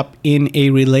ends up in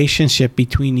a relationship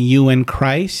between you and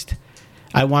Christ,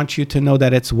 I want you to know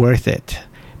that it's worth it.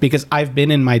 Because I've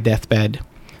been in my deathbed.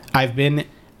 I've been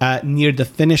near the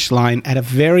finish line at a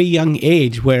very young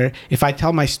age, where if I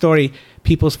tell my story,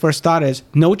 people's first thought is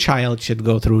no child should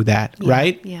go through that,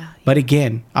 right? Yeah. But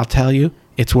again, I'll tell you,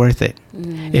 it's worth it.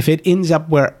 If it ends up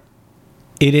where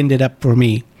it ended up for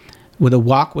me, with a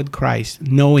walk with Christ,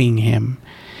 knowing him.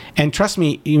 And trust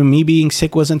me, me being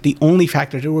sick wasn't the only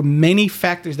factor. There were many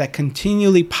factors that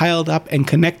continually piled up and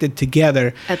connected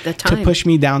together At the time. to push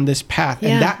me down this path. Yeah.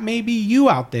 And that may be you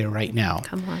out there right now.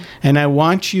 Come on. And I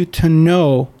want you to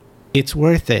know it's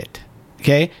worth it.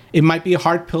 Okay? It might be a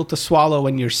hard pill to swallow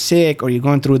when you're sick, or you're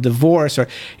going through a divorce, or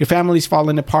your family's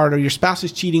falling apart, or your spouse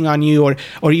is cheating on you,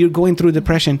 or you're going through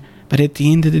depression. But at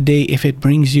the end of the day, if it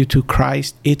brings you to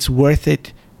Christ, it's worth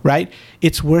it, right?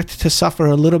 It's worth to suffer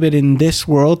a little bit in this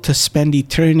world to spend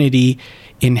eternity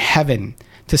in heaven,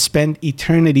 to spend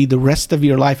eternity, the rest of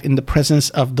your life, in the presence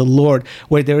of the Lord,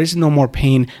 where there is no more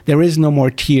pain, there is no more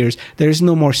tears, there is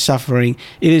no more suffering.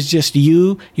 It is just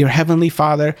you, your Heavenly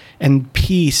Father, and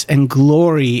peace and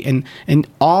glory, and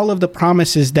all of the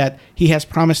promises that he has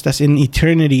promised us in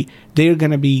eternity, they're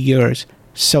going to be yours.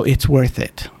 So it's worth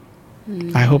it.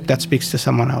 I hope that speaks to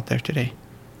someone out there today.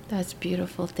 That's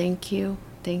beautiful. Thank you.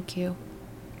 Thank you.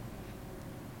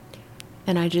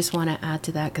 And I just want to add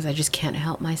to that, because I just can't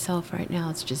help myself right now.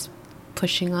 It's just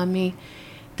pushing on me.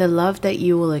 The love that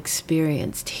you will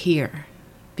experience here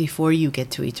before you get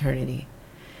to eternity,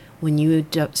 when you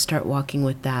start walking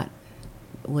with that,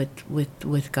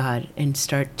 with God, and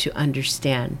start to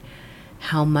understand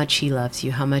how much he loves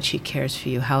you, how much he cares for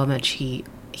you, how much he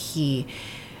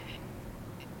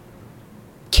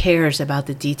cares about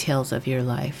the details of your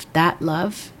life. That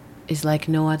love is like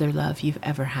no other love you've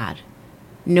ever had.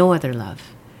 No other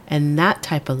love. And that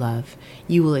type of love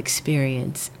you will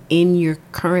experience in your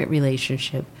current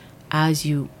relationship as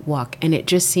you walk, and it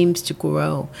just seems to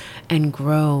grow and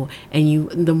grow,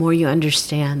 and the more you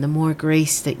understand, the more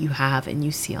grace that you have, and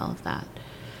you see all of that.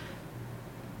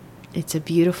 It's a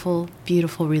beautiful,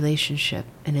 beautiful relationship,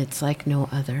 and it's like no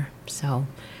other. So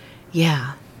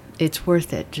yeah, it's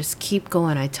worth it. Just keep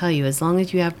going. I tell you, as long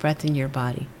as you have breath in your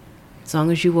body, as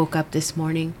long as you woke up this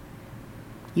morning,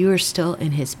 you are still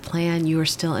in his plan. You are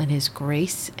still in his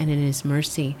grace and in his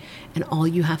mercy. And all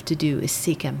you have to do is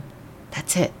seek him.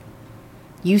 That's it.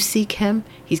 You seek him,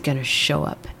 he's going to show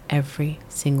up every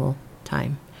single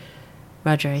time.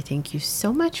 Roger, I thank you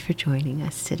so much for joining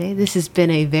us today. This has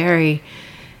been a very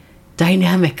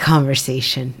dynamic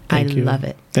conversation. Thank you. Love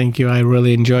it. Thank you. I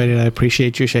really enjoyed it. I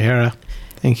appreciate you, Shahara.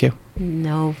 Thank you.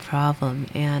 No problem.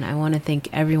 And I want to thank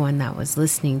everyone that was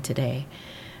listening today.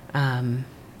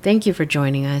 Thank you for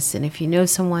joining us. And if you know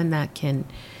someone that can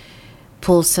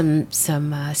pull some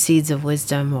seeds of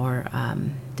wisdom, or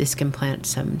this can plant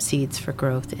some seeds for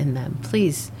growth in them,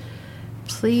 please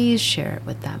share it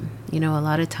with them. You know, a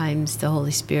lot of times the Holy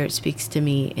Spirit speaks to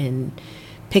me in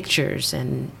pictures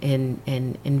and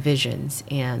in visions.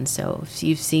 And so if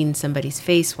you've seen somebody's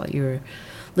face while you're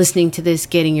listening to this,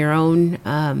 getting your own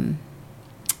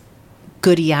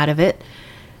goodie out of it,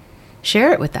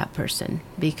 share it with that person,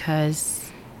 because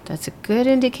that's a good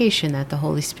indication that the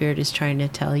Holy Spirit is trying to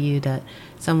tell you that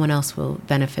someone else will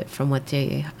benefit from what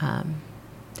they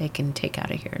can take out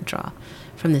of here and draw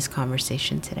from this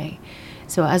conversation today.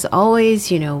 So as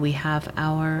always, you know, we have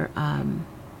our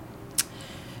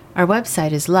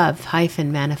website is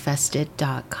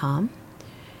love-manifested.com.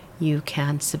 You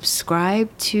can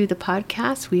subscribe to the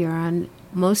podcast. We are on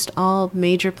most all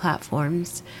major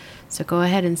platforms. So go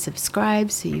ahead and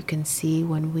subscribe so you can see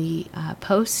when we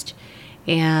post.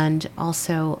 And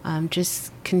also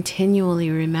just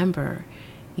continually remember,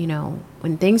 you know,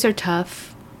 when things are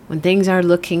tough, when things are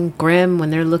looking grim, when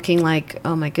they're looking like,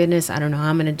 oh my goodness, I don't know how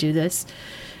I'm going to do this,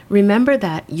 remember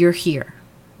that you're here.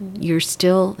 You're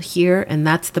still here, and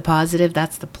that's the positive,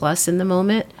 that's the plus in the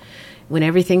moment. When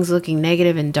everything's looking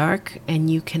negative and dark, and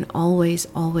you can always,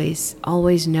 always,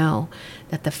 always know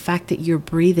that the fact that you're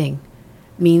breathing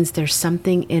means there's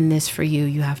something in this for you.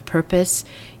 You have purpose,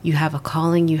 you have a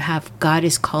calling, God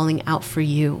is calling out for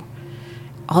you.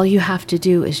 All you have to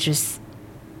do is just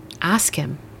ask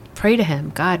him, pray to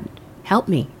him, God, help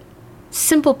me.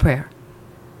 Simple prayer.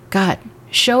 God,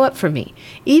 show up for me.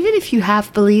 Even if you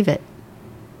half believe it,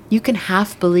 you can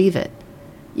half believe it.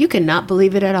 You can not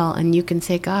believe it at all, and you can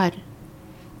say, God,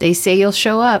 they say you'll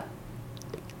show up.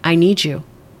 I need you.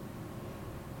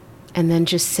 And then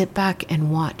just sit back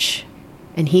and watch.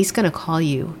 And he's going to call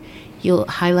you. He'll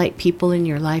highlight people in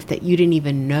your life that you didn't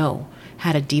even know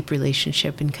had a deep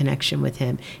relationship and connection with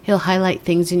him. He'll highlight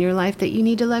things in your life that you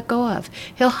need to let go of.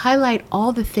 He'll highlight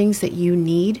all the things that you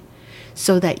need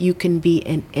so that you can be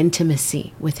in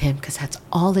intimacy with him, because that's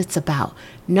all it's about.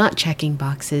 Not checking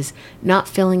boxes, not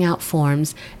filling out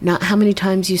forms, not how many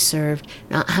times you served,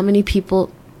 not how many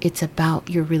people. It's about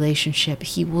your relationship.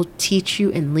 He will teach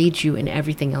you and lead you in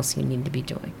everything else you need to be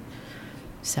doing.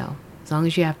 So as long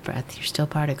as you have breath, you're still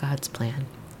part of God's plan.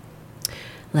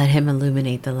 Let him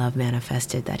illuminate the love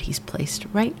manifested that he's placed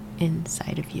right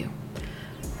inside of you.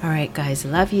 All right, guys,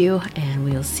 love you, and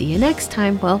we'll see you next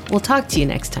time. Well, we'll talk to you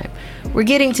next time. We're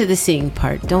getting to the seeing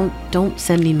part. Don't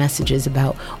send me messages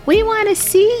about, we want to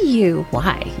see you.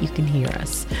 Why? You can hear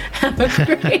us. Have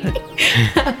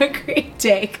a great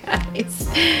day, guys.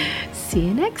 See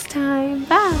you next time.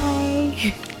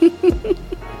 Bye.